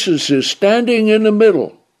 Jesus is standing in the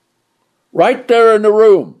middle, right there in the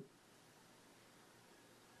room.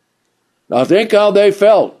 Now think how they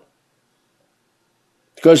felt,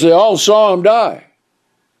 because they all saw Him die.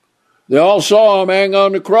 They all saw Him hang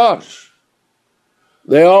on the cross.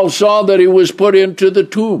 They all saw that He was put into the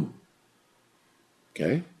tomb.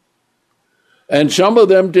 Okay? And some of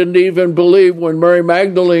them didn't even believe when Mary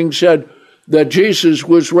Magdalene said that Jesus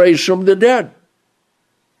was raised from the dead.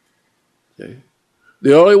 Okay.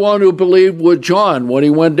 The only one who believed was John when he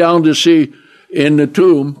went down to see in the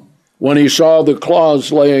tomb, when he saw the claws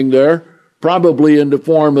laying there, probably in the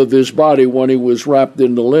form of his body when he was wrapped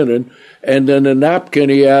in the linen, and then a napkin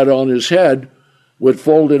he had on his head would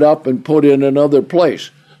fold it up and put in another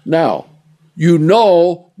place. Now, you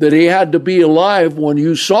know that he had to be alive when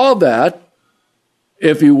you saw that,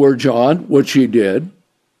 if he were John, which he did,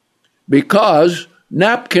 because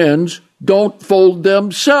napkins don't fold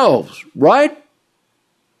themselves, right?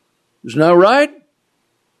 Isn't that right?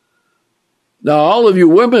 Now, all of you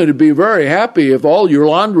women would be very happy if all your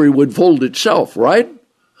laundry would fold itself, right?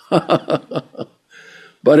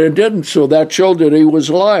 But it didn't, so that showed that he was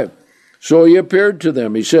alive. So he appeared to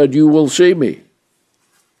them. He said, you will see me.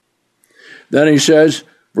 Then he says,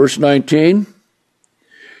 verse 19,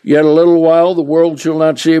 yet a little while the world shall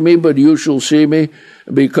not see me, but you shall see me.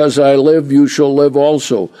 Because I live, you shall live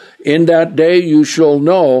also. In that day you shall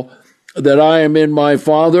know that I am in my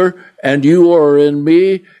Father, and you are in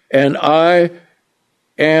me, and I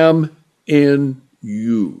am in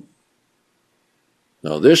you.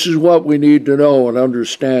 Now, this is what we need to know and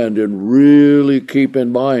understand and really keep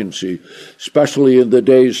in mind, see, especially in the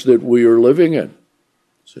days that we are living in.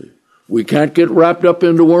 See, we can't get wrapped up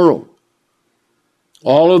in the world.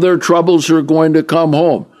 All of their troubles are going to come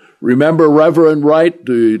home. Remember Reverend Wright,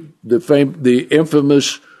 the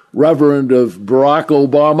infamous Reverend of Barack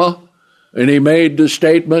Obama? And he made the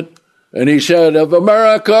statement, and he said, of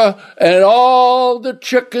America, and all the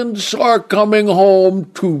chickens are coming home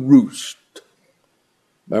to roost.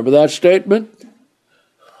 Remember that statement?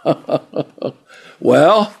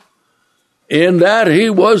 Well, in that he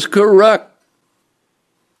was correct.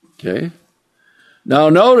 Okay. Now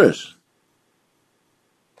notice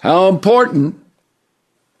how important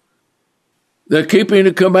the keeping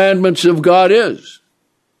the commandments of God is.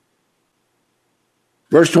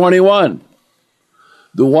 Verse 21,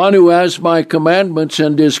 the one who has my commandments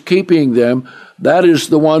and is keeping them, that is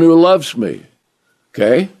the one who loves me.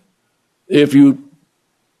 Okay? If you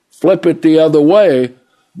flip it the other way,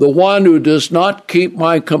 the one who does not keep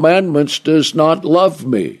my commandments does not love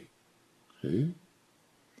me. See?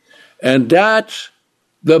 And that's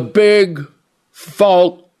the big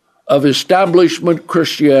fault of establishment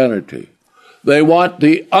Christianity. They want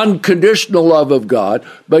the unconditional love of God,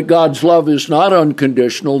 but God's love is not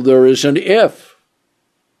unconditional. There is an if.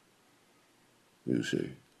 You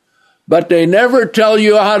see. But they never tell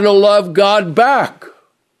you how to love God back.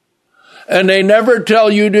 And they never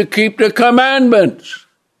tell you to keep the commandments.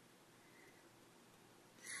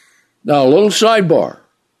 Now, a little sidebar.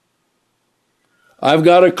 I've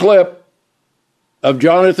got a clip of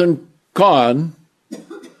Jonathan Cahn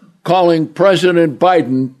calling President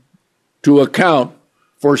Biden to account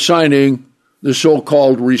for signing the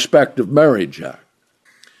so-called Respect of Marriage Act.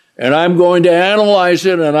 And I'm going to analyze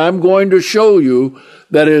it, and I'm going to show you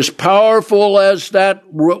that as powerful as that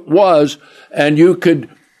was, and you could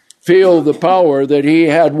feel the power that he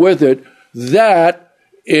had with it, that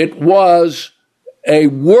it was a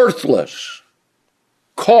worthless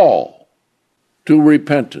call to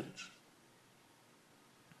repentance.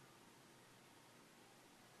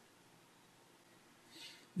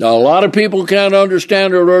 Now, a lot of people can't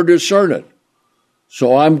understand it or discern it.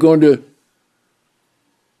 So I'm going to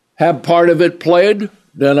have part of it played,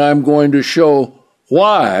 then I'm going to show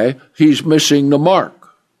why he's missing the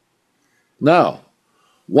mark. Now,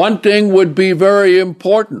 one thing would be very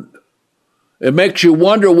important. It makes you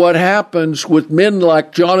wonder what happens with men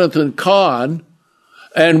like Jonathan Cahn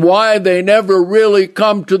and why they never really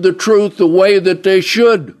come to the truth the way that they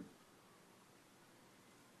should.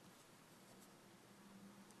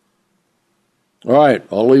 All right,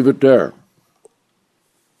 I'll leave it there.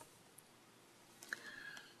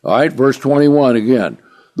 All right, verse 21 again.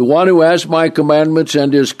 The one who has my commandments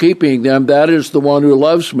and is keeping them, that is the one who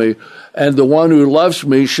loves me, and the one who loves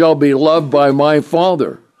me shall be loved by my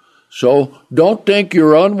Father. So don't think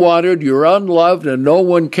you're unwanted, you're unloved, and no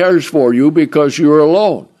one cares for you because you're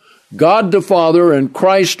alone. God the Father and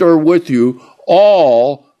Christ are with you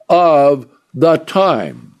all of the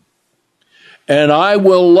time. And I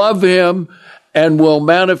will love him and will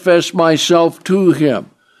manifest myself to him.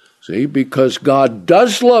 See, because God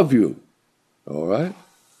does love you. All right?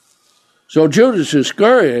 So Judas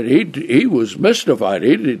Iscariot, he was mystified.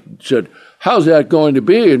 He said, how's that going to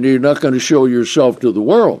be? And you're not going to show yourself to the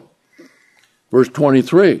world. Verse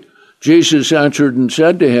 23, Jesus answered and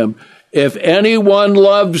said to him, if anyone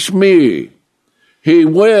loves me, he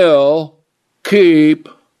will keep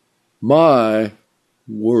my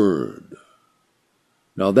word.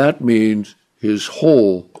 Now that means his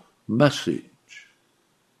whole message.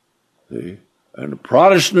 See? And the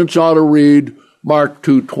Protestants ought to read Mark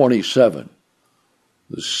 2:27.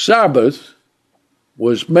 The Sabbath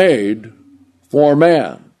was made for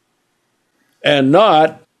man, and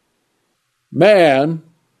not man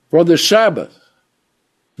for the Sabbath.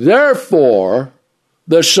 Therefore,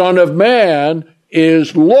 the Son of Man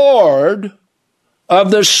is Lord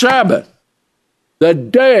of the Sabbath. The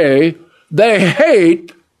day they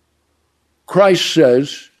hate, Christ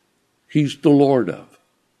says he's the Lord of.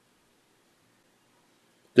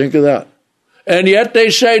 Think of that. And yet they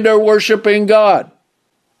say they're worshiping God.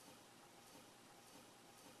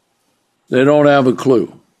 They don't have a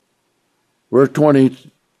clue. Verse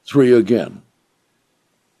 23 again.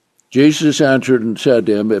 Jesus answered and said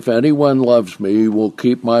to him, if anyone loves me, he will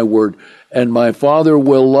keep my word, and my Father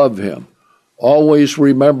will love him. Always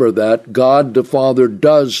remember that God the Father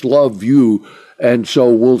does love you, and so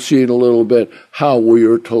we'll see in a little bit how we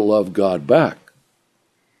are to love God back.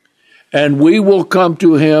 And we will come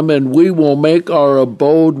to him, and we will make our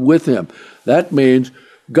abode with him. That means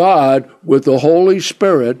God, with the Holy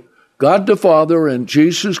Spirit, God the Father and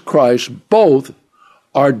Jesus Christ, both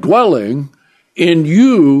are dwelling in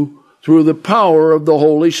you through the power of the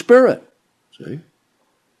Holy Spirit. See?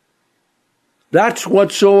 That's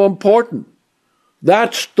what's so important.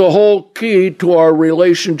 That's the whole key to our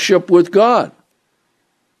relationship with God.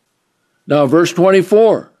 Now, verse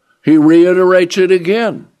 24, he reiterates it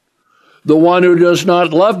again. The one who does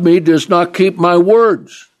not love me does not keep my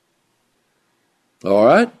words. All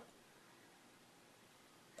right?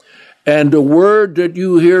 And the word that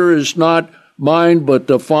you hear is not mine, but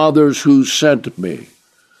the Father's who sent me.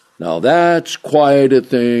 Now, that's quite a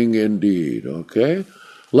thing indeed, okay?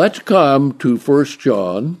 Let's come to 1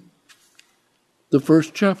 John, the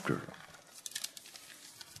first chapter.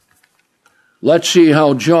 Let's see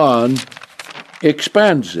how John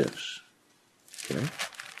expands this, okay?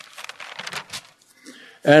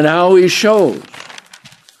 And how he shows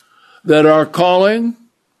that our calling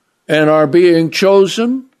and our being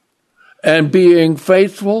chosen and being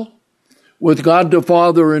faithful with God the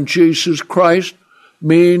Father and Jesus Christ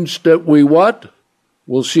means that we what?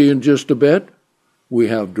 We'll see in just a bit. We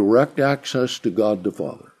have direct access to God the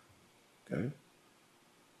Father. Okay?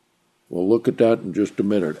 We'll look at that in just a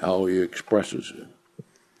minute, how he expresses it.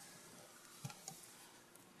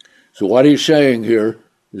 So what he's saying here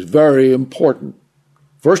is very important.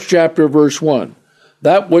 First chapter, verse 1.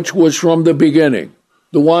 That which was from the beginning,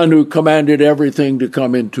 the one who commanded everything to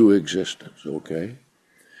come into existence, okay?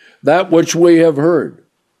 That which we have heard.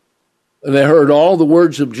 And they heard all the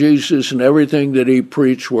words of Jesus and everything that he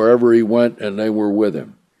preached wherever he went, and they were with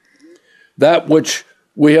him. That which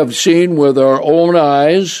we have seen with our own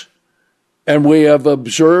eyes, and we have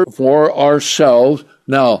observed for ourselves.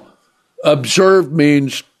 Now, observe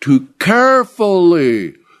means to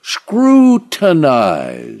carefully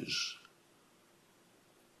scrutinize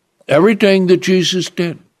everything that Jesus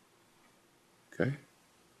did. Okay?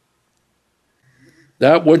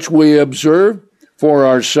 That which we observe for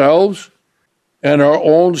ourselves and our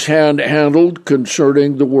own hand handled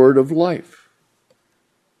concerning the word of life.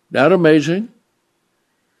 Not amazing?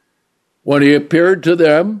 When he appeared to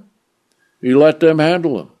them, he let them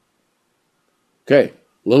handle him. Okay,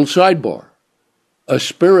 little sidebar. A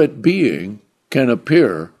spirit being can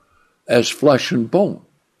appear as flesh and bone,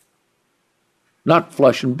 not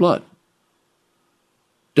flesh and blood.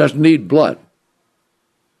 Doesn't need blood.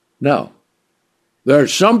 Now, there are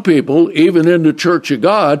some people, even in the Church of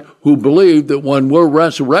God, who believe that when we're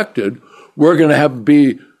resurrected, we're going to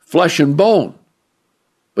be flesh and bone.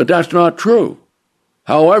 But that's not true.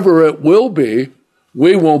 However it will be,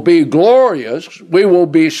 we will be glorious, we will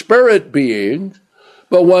be spirit beings,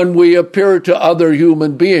 but when we appear to other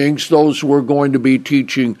human beings, those we're going to be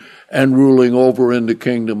teaching and ruling over in the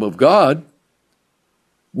kingdom of God,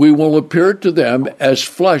 we will appear to them as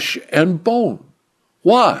flesh and bone.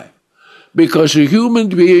 Why? Because a human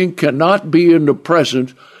being cannot be in the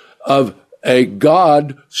presence of a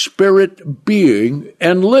God spirit being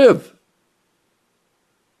and live.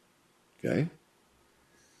 Okay?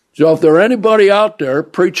 So if there's anybody out there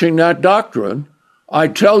preaching that doctrine, I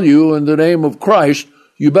tell you in the name of Christ,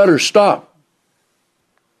 you better stop.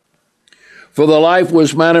 For the life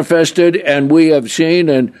was manifested, and we have seen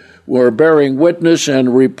and were bearing witness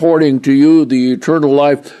and reporting to you the eternal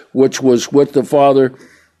life which was with the Father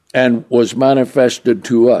and was manifested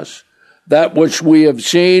to us. That which we have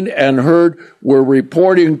seen and heard, we're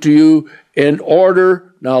reporting to you in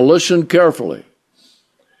order, now listen carefully,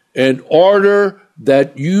 in order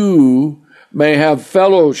that you may have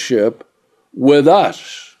fellowship with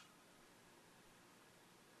us.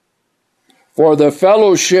 For the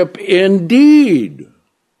fellowship indeed.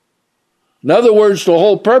 In other words, the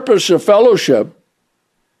whole purpose of fellowship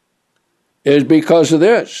is because of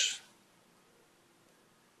this.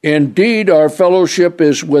 Indeed, our fellowship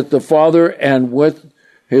is with the Father and with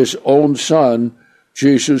his own Son,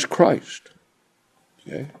 Jesus Christ.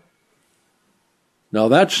 Okay? Now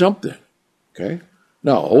that's something. Okay?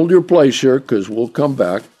 Now hold your place here because we'll come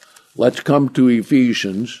back. Let's come to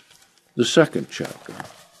Ephesians, the 2nd chapter.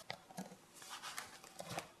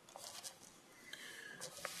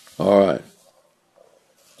 All right.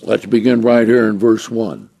 Let's begin right here in verse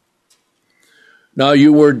 1. Now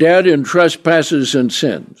you were dead in trespasses and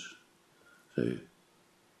sins. See?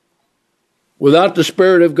 Without the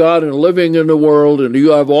Spirit of God and living in the world, and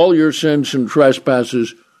you have all your sins and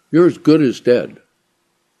trespasses, you're as good as dead.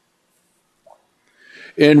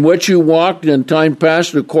 In which you walked in time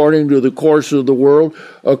past according to the course of the world,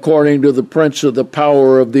 according to the prince of the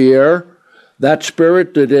power of the air, that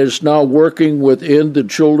spirit that is now working within the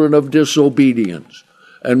children of disobedience.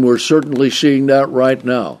 And we're certainly seeing that right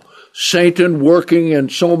now. Satan working in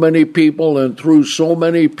so many people and through so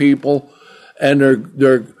many people, and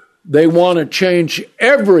they're they want to change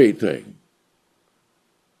everything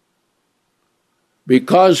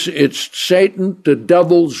because it's Satan, the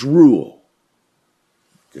devil's rule.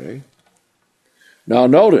 Okay? Now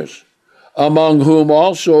notice, among whom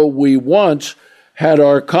also we once had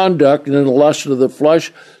our conduct in the lust of the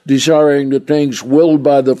flesh, desiring the things willed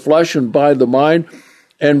by the flesh and by the mind,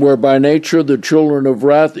 and were by nature the children of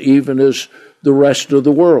wrath, even as the rest of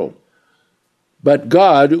the world. But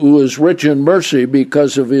God, who is rich in mercy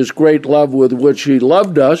because of his great love with which he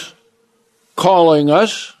loved us, calling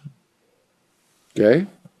us, okay,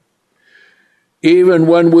 even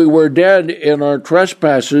when we were dead in our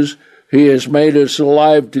trespasses, he has made us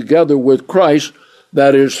alive together with Christ,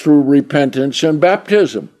 that is through repentance and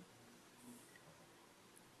baptism.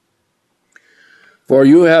 For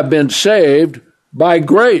you have been saved by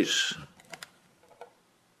grace.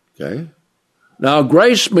 Okay? Now,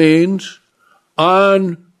 grace means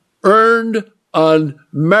unearned,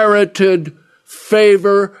 unmerited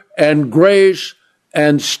favor and grace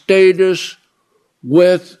and status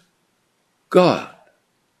with God.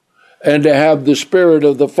 And to have the Spirit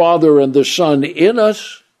of the Father and the Son in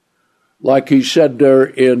us, like he said there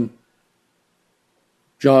in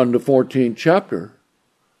John the 14th chapter,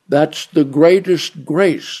 that's the greatest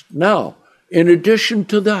grace. Now, in addition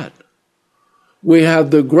to that, we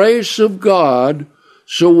have the grace of God,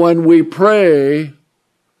 so when we pray,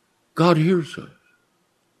 God hears us.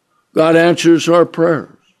 God answers our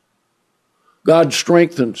prayers. God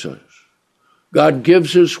strengthens us. God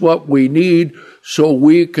gives us what we need so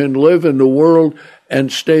we can live in the world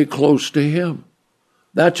and stay close to him.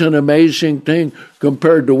 That's an amazing thing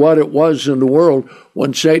compared to what it was in the world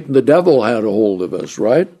when Satan the devil had a hold of us,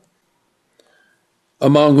 right?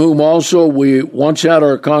 Among whom also we once had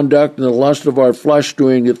our conduct in the lust of our flesh,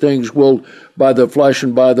 doing the things willed by the flesh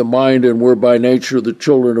and by the mind, and were by nature the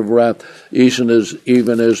children of wrath, even as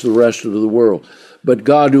the rest of the world. But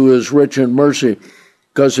God, who is rich in mercy,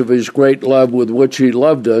 because of his great love with which he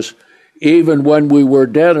loved us, even when we were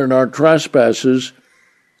dead in our trespasses,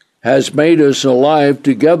 has made us alive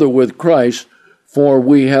together with Christ, for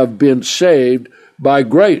we have been saved by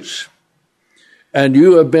grace. And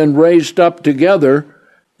you have been raised up together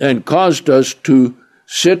and caused us to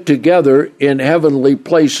sit together in heavenly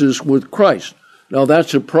places with Christ. Now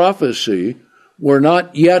that's a prophecy. We're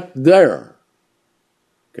not yet there.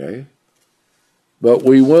 Okay? But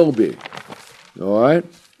we will be. All right?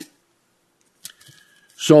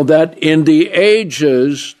 So that in the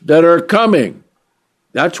ages that are coming,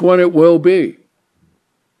 that's when it will be,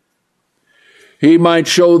 he might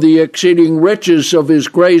show the exceeding riches of his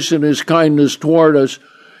grace and his kindness toward us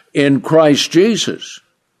in Christ Jesus.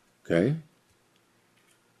 Okay?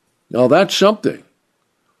 Now that's something.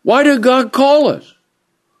 Why did God call us?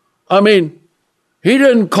 I mean, he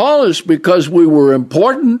didn't call us because we were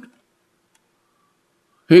important.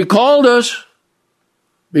 He called us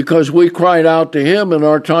because we cried out to him in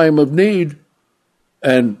our time of need,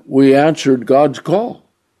 and we answered God's call.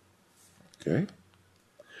 Okay?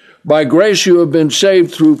 By grace you have been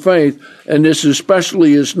saved through faith, and this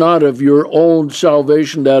especially is not of your own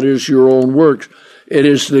salvation, that is your own works. It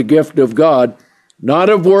is the gift of God, not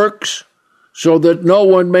of works, so that no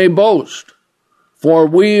one may boast. For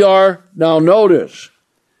we are, now notice,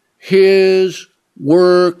 his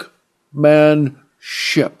workmanship.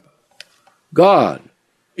 God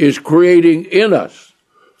is creating in us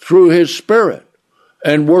through his Spirit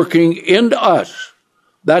and working in us.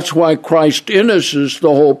 That's why Christ in us is the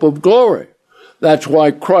hope of glory. That's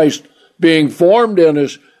why Christ being formed in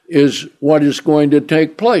us is what is going to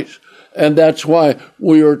take place. And that's why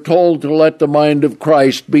we are told to let the mind of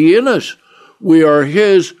Christ be in us. We are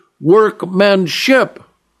his workmanship.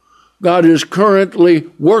 God is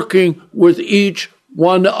currently working with each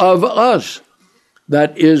one of us.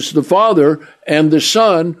 That is the Father and the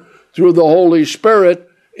Son through the Holy Spirit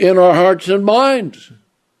in our hearts and minds.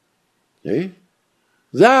 See?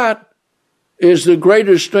 That is the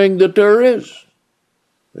greatest thing that there is.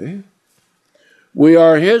 See? We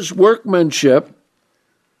are his workmanship,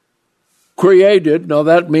 created, now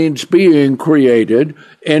that means being created,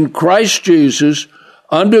 in Christ Jesus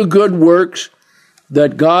unto good works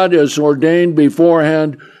that God has ordained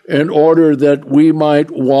beforehand in order that we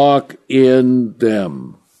might walk in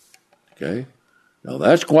them. Okay? Now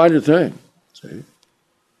that's quite a thing. See?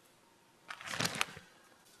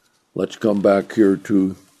 Let's come back here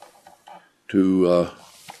to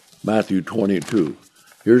Matthew 22.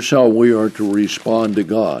 Here's how we are to respond to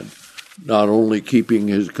God. Not only keeping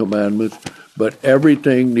his commandments, but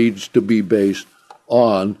everything needs to be based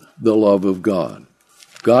on the love of God.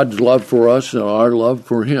 God's love for us and our love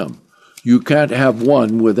for him. You can't have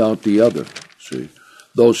one without the other. See,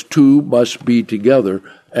 Those two must be together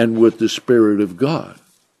and with the Spirit of God.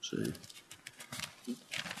 See?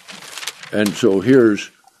 And so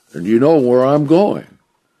and you know where I'm going.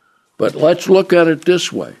 But let's look at it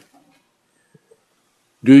this way.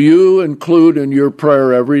 Do you include in your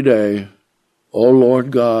prayer every day, "Oh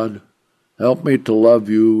Lord God, help me to love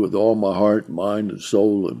you with all my heart, mind, and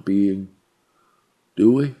soul and being"?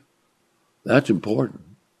 Do we? That's important,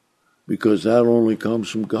 because that only comes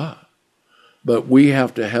from God. But we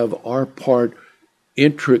have to have our part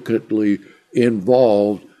intricately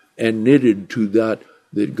involved and knitted to that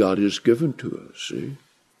God has given to us, see?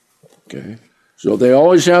 Okay? So they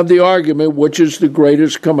always have the argument, which is the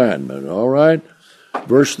greatest commandment, all right?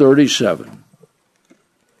 Verse 37,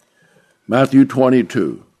 Matthew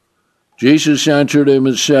 22. Jesus answered him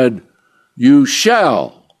and said, "You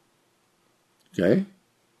shall." Okay?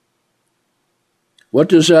 What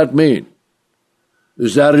does that mean?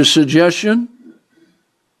 Is that a suggestion?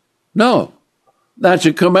 No, that's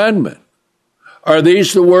a commandment. Are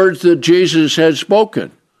these the words that Jesus has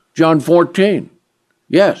spoken? John 14.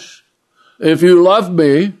 Yes. If you love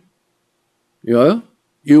me, you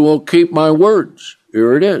will keep my words.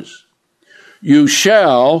 Here it is. You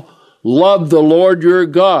shall love the Lord your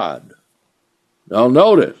God. Now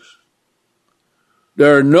notice,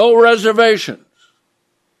 there are no reservations.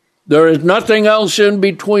 There is nothing else in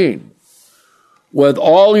between. With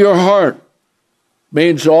all your heart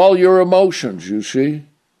means all your emotions, you see.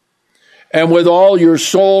 And with all your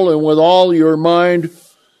soul and with all your mind,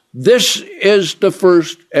 this is the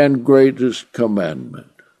first and greatest commandment.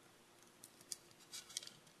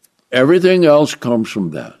 Everything else comes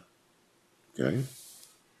from that. Okay?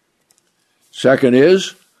 Second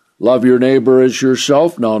is, love your neighbor as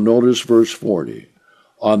yourself. Now notice verse 40.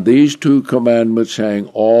 On these two commandments hang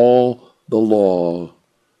all the law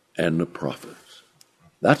and the prophets.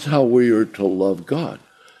 That's how we are to love God.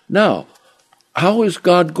 Now, how is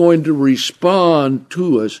God going to respond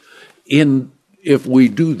to us if we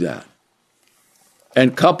do that?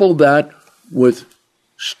 And couple that with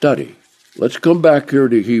study. Let's come back here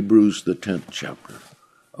to Hebrews, the 10th chapter.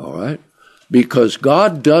 All right? Because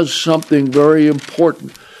God does something very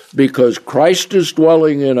important. Because Christ is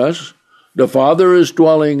dwelling in us. The Father is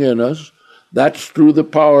dwelling in us. That's through the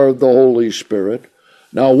power of the Holy Spirit.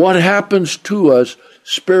 Now, what happens to us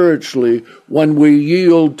spiritually when we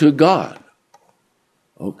yield to God?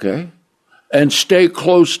 Okay? And stay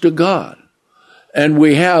close to God. And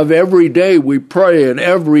we have every day we pray and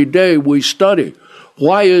every day we study.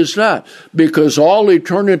 Why is that? Because all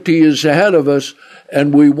eternity is ahead of us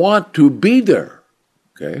and we want to be there.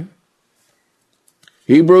 Okay?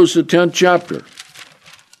 Hebrews, the 10th chapter.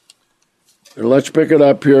 And let's pick it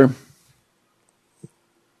up here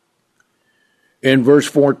in verse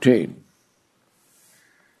 14.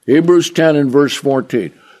 Hebrews 10 and verse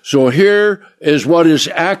 14. So here is what is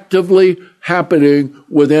actively happening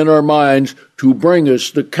within our minds to bring us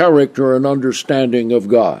the character and understanding of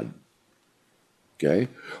God. Okay?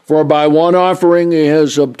 For by one offering he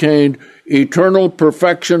has obtained eternal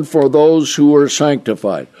perfection for those who are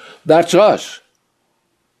sanctified. That's us.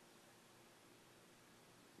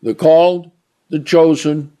 The called, the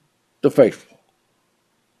chosen, the faithful.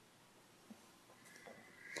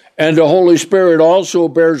 And the Holy Spirit also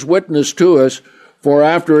bears witness to us, for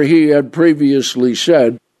after he had previously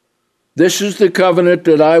said, "This is the covenant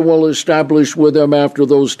that I will establish with them after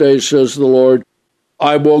those days, says the Lord.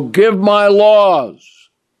 I will give my laws."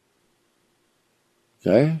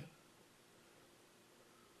 Okay?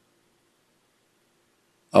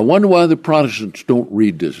 I wonder why the Protestants don't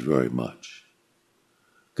read this very much.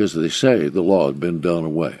 Because they say the law had been done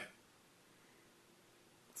away.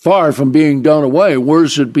 Far from being done away,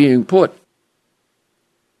 where's it being put?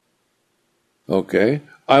 Okay.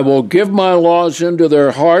 I will give my laws into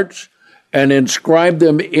their hearts and inscribe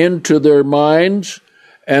them into their minds,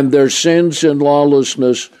 and their sins and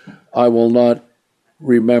lawlessness I will not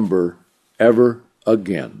remember ever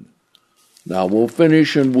again. Now we'll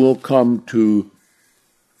finish and we'll come to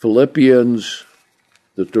Philippians,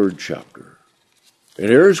 the 3rd chapter. And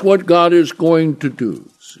here's what God is going to do.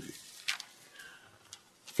 See?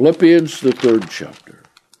 Philippians, the 3rd chapter.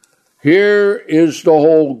 Here is the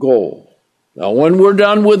whole goal. Now, when we're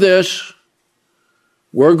done with this,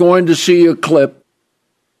 we're going to see a clip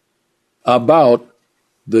about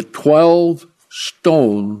the 12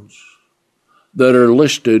 stones that are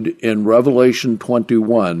listed in Revelation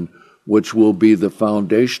 21, which will be the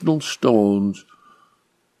foundational stones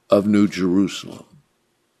of New Jerusalem.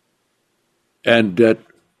 And that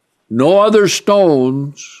no other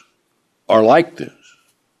stones are like this.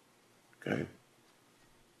 Okay?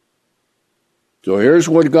 So here's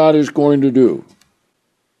what God is going to do.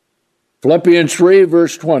 Philippians 3,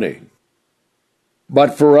 verse 20.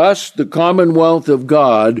 But for us, the commonwealth of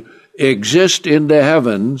God exists in the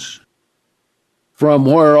heavens, from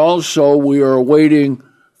where also we are waiting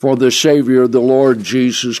for the Savior, the Lord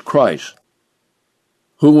Jesus Christ,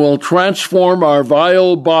 who will transform our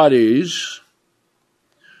vile bodies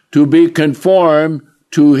to be conformed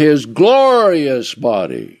to his glorious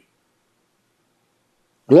body.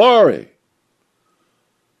 Glory.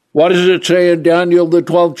 What does it say in Daniel, the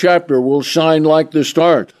 12th chapter? We'll shine like the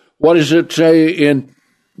stars. What does it say in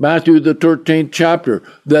Matthew, the 13th chapter?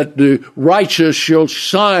 That the righteous shall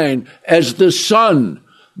shine as the sun.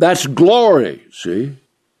 That's glory, see?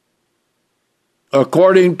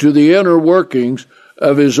 According to the inner workings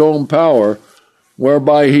of his own power,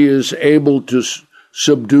 whereby he is able to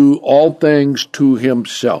subdue all things to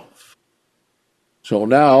himself. So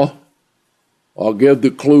now, I'll give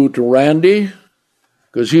the clue to Randy,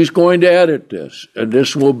 because he's going to edit this. And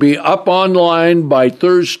this will be up online by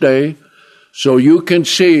Thursday, so you can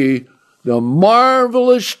see the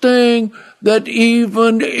marvelous thing that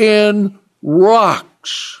even in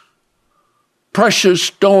rocks, precious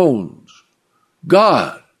stones,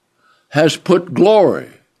 God has put glory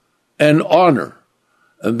and honor.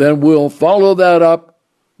 And then we'll follow that up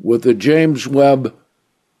with the James Webb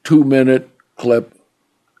 2-minute clip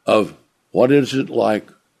of what is it like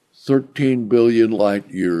 13 billion light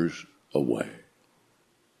years away.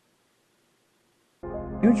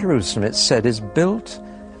 New Jerusalem, it said, is built,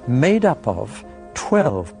 made up of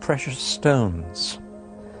 12 precious stones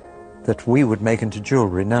that we would make into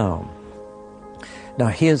jewelry now. Now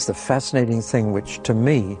here's the fascinating thing, which to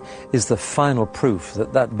me is the final proof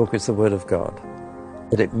that that book is the Word of God,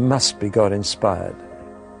 that it must be God-inspired.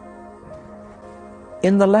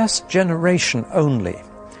 In the last generation only,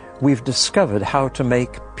 we've discovered how to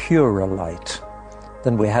make purer light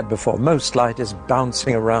than we had before. Most light is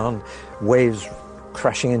bouncing around, waves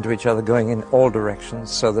crashing into each other, going in all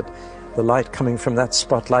directions, so that the light coming from that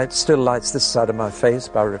spotlight still lights this side of my face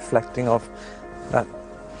by reflecting off that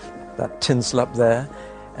tinsel up there.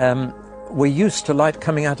 We're used to light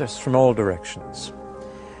coming at us from all directions.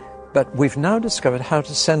 But we've now discovered how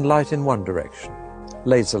to send light in one direction.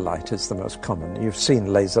 Laser light is the most common. You've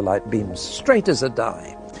seen laser light beams straight as a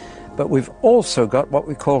die. But we've also got what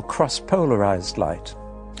we call cross-polarized light.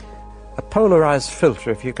 A polarized filter,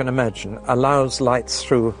 if you can imagine, allows light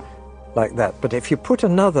through like that. But if you put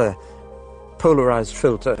another polarized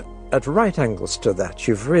filter at right angles to that,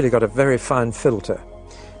 you've really got a very fine filter.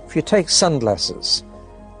 If you take sunglasses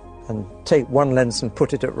and take one lens and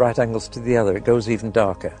put it at right angles to the other, it goes even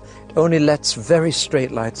darker. It only lets very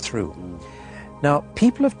straight light through. Now,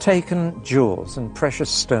 people have taken jewels and precious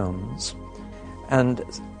stones and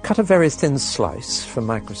cut a very thin slice for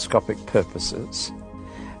microscopic purposes,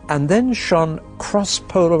 and then shone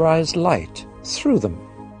cross-polarized light through them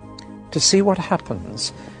to see what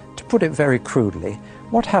happens. To put it very crudely,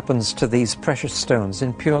 what happens to these precious stones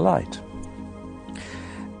in pure light?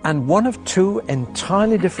 And one of two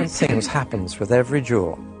entirely different things happens with every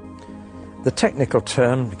jewel. The technical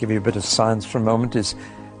term, to give you a bit of science for a moment, is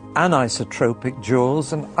anisotropic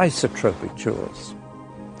jewels and isotropic jewels.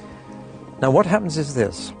 Now what happens is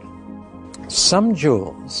this. Some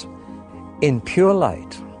jewels in pure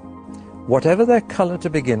light, whatever their color to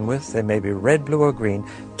begin with, they may be red, blue or green,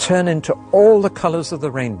 turn into all the colors of the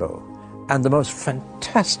rainbow and the most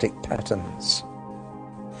fantastic patterns.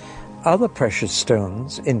 Other precious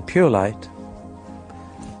stones in pure light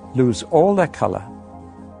lose all their color,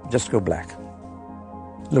 just go black,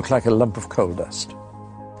 look like a lump of coal dust.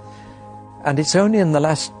 And it's only in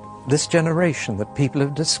this generation that people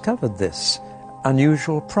have discovered this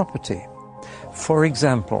unusual property. For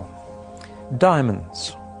example,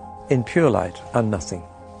 diamonds in pure light are nothing.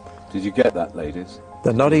 Did you get that, ladies?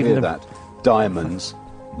 They're not even hear that. Diamonds,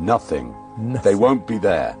 nothing. Nothing. They won't be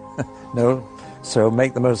there. No, so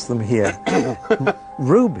make the most of them here.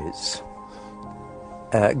 Rubies,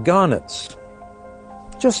 garnets,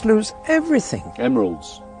 just lose everything.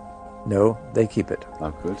 Emeralds. No, they keep it.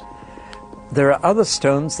 Oh, good. There are other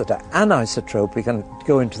stones that are anisotropic and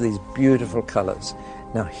go into these beautiful colors.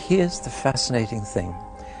 Now here's the fascinating thing.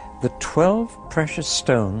 The 12 precious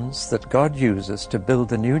stones that God uses to build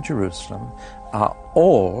the New Jerusalem are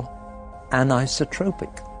all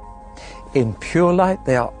anisotropic. In pure light,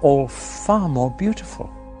 they are all far more beautiful.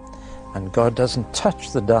 And God doesn't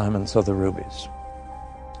touch the diamonds or the rubies.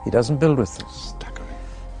 He doesn't build with them.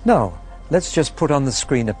 No, let's just put on the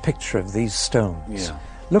screen a picture of these stones. Yeah.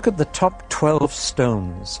 Look at the top 12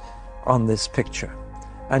 stones on this picture,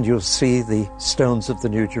 and you'll see the stones of the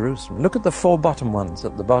New Jerusalem. Look at the 4 bottom ones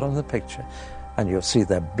at the bottom of the picture, and you'll see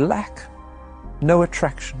they're black no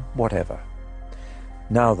attraction whatever.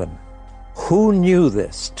 Now then, who knew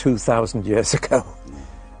this 2,000 years ago?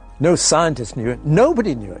 No scientist knew it.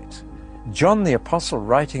 Nobody knew it. John the Apostle,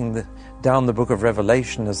 writing down the book of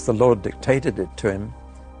Revelation as the Lord dictated it to him,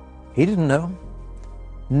 he didn't know.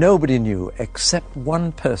 Nobody knew except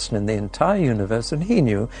one person in the entire universe, and he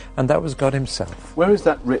knew, and that was God himself. Where is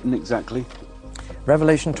that written exactly?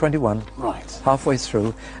 Revelation 21, Right. halfway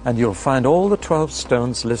through, and you'll find all the 12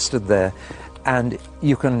 stones listed there. And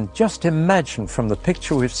you can just imagine from the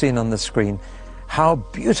picture we've seen on the screen how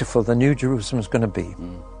beautiful the New Jerusalem is going to be.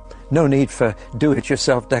 No need for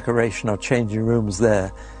do-it-yourself decoration or changing rooms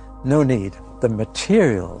there. No need. The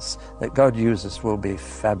materials that God uses will be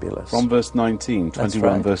fabulous. From verse 19,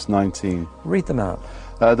 21 right. verse 19. Read them out.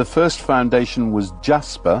 The first foundation was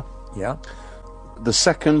jasper, Yeah. the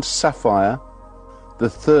second sapphire, the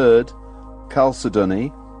third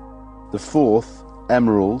chalcedony, the fourth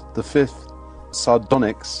emerald, the fifth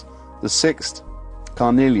sardonyx, the sixth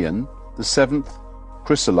carnelian, the seventh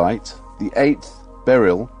chrysolite, the eighth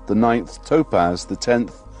beryl, the ninth topaz, the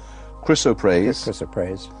 10th chrysoprase,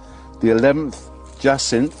 Chrysoprase. the 11th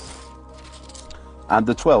jacinth, and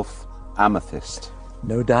the 12th amethyst.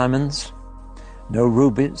 No diamonds, no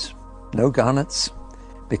rubies, no garnets,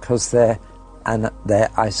 because they're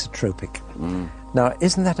isotropic. Now,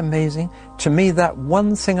 isn't that amazing? To me, that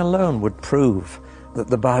one thing alone would prove that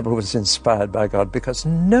the Bible was inspired by God, because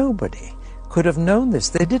nobody could have known this.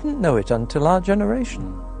 They didn't know it until our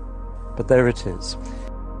generation. But there it is.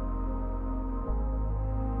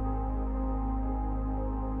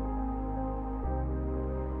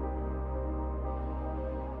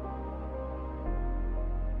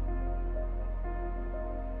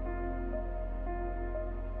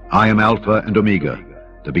 I am Alpha and Omega,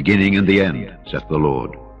 the beginning and the end, saith the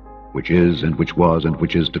Lord, which is, and which was, and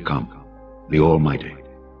which is to come, the Almighty.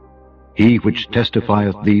 He which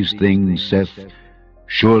testifieth these things saith,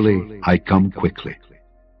 Surely I come quickly.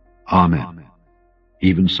 Amen.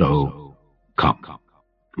 Even so, come,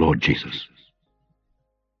 Lord Jesus.